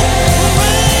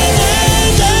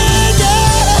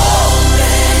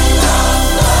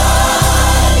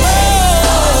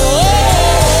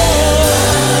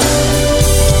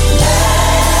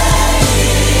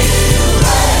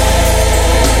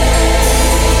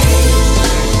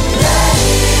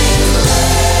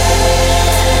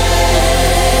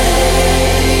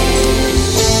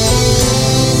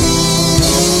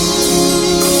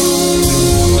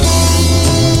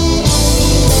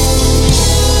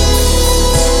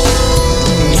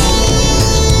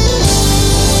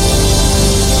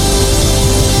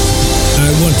 I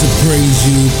want to praise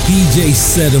you. PJ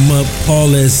set him up,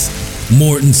 Paul S.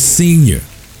 Morton Sr.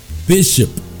 Bishop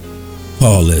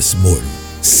Paul S. Morton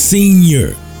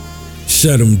Sr.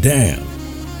 shut him down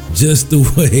just the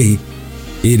way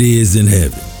it is in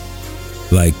heaven.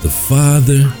 Like the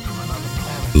Father,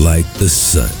 like the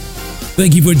Son.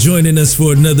 Thank you for joining us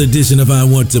for another edition of I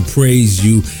Want to Praise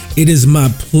You. It is my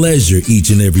pleasure each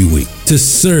and every week to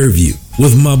serve you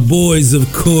with my boys,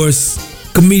 of course,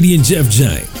 comedian Jeff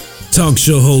Giant, talk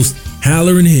show host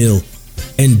Halloran Hill,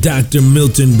 and Dr.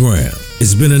 Milton Brown.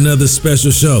 It's been another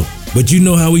special show, but you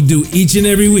know how we do each and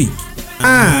every week.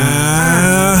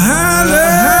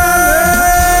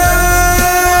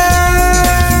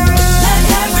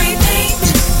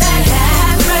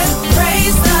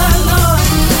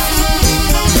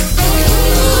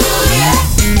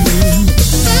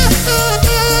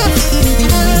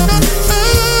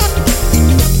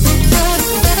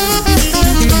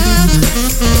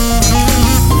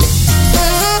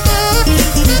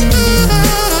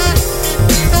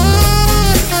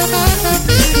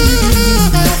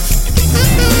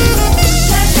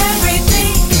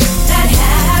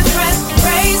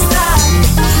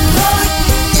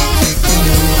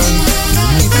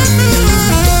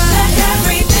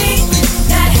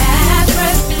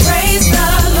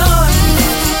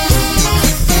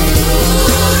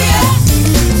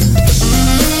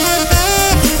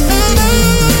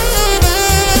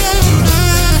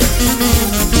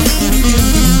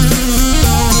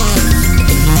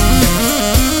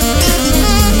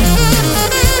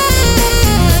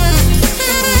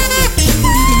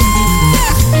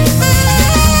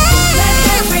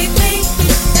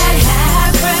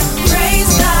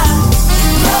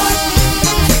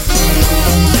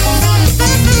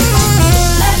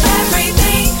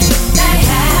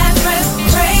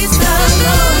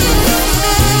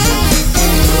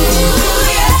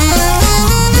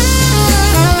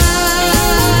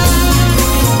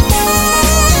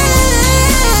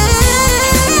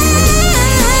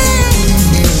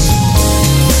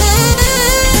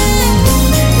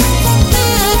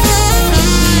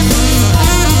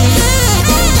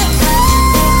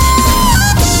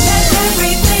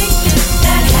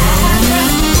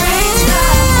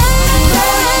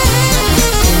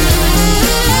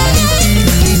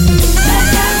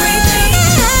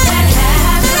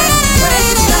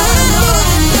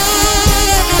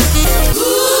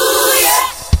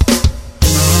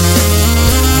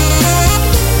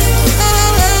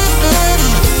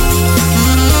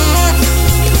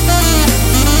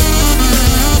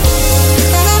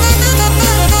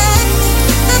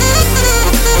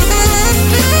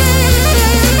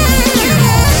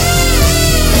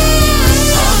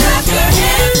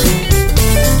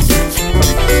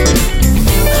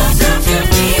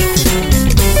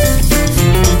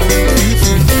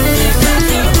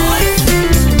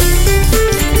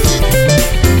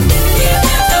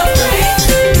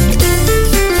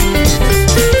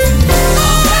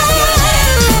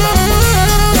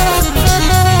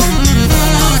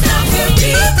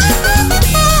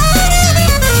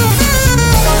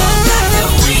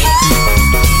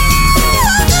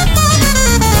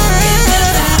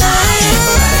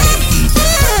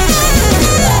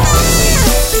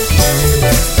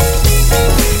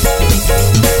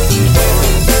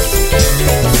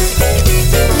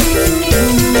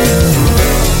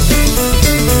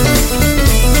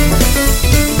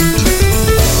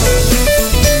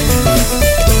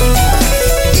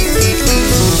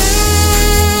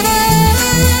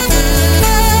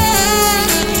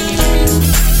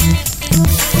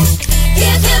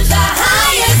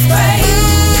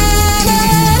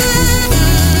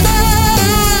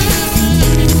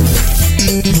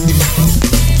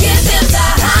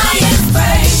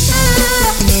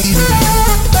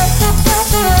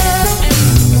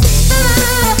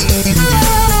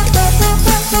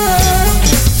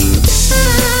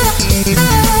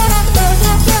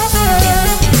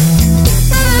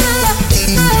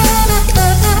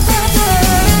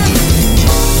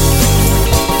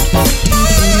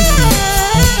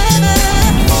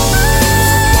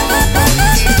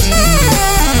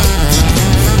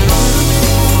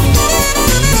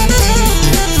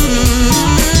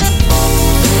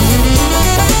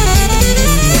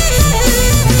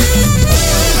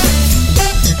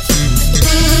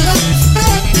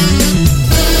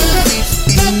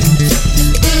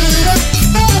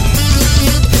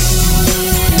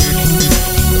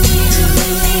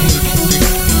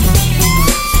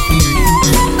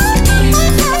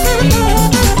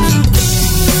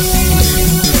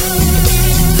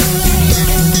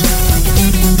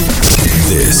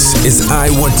 I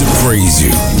Want to Praise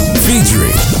You,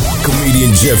 featuring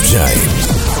comedian Jeff Giant,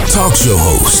 talk show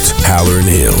host Halloran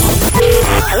Hill,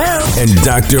 and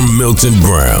Dr. Milton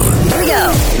Brown. Here we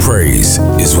go. Praise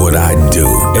is what I do,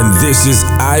 and this is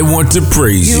I Want to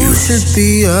Praise You. You should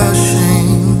be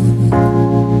ashamed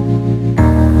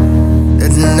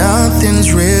that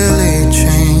nothing's really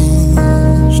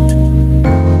changed,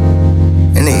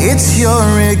 and it's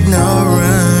your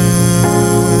ignorance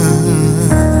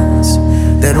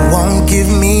that won't give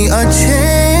me a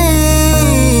chance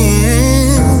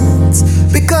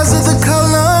because of the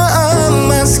color of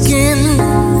my skin.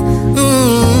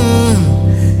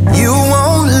 You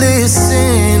won't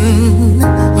listen.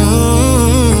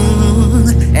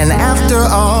 And after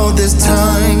all this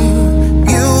time,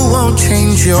 you won't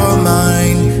change your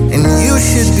mind, and you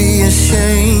should be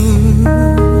ashamed.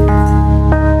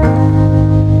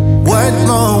 What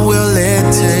more will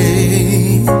it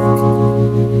take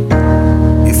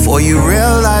before you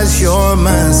realize your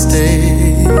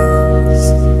mistakes?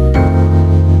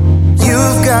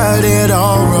 You've got it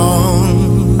all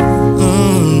wrong,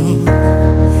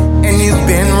 and you've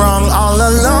been wrong all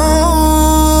along.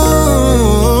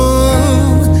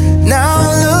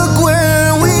 Now look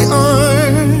where we are.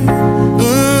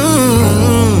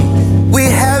 We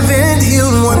haven't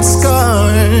healed one scar,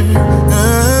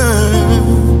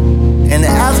 and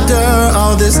after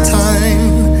all this time,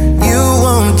 you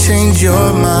won't change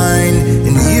your mind,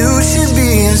 and you should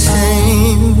be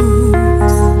ashamed.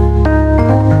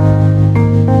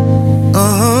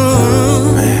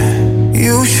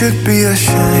 You should be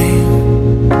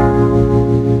ashamed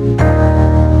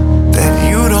that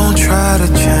you don't try to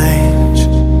change,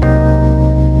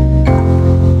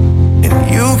 and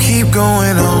you keep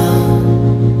going on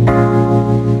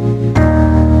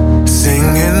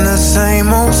singing the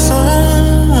same old song.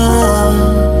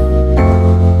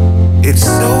 It's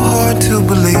so hard to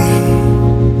believe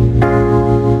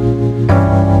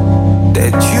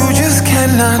that you just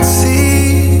cannot see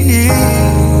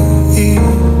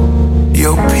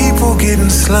your people getting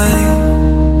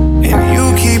slain, and you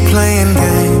keep playing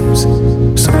games,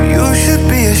 so you should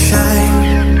be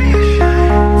ashamed.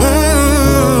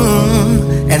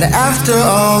 And after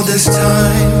all this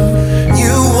time,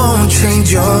 you won't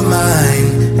change your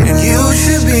mind, and you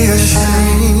should be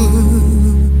ashamed.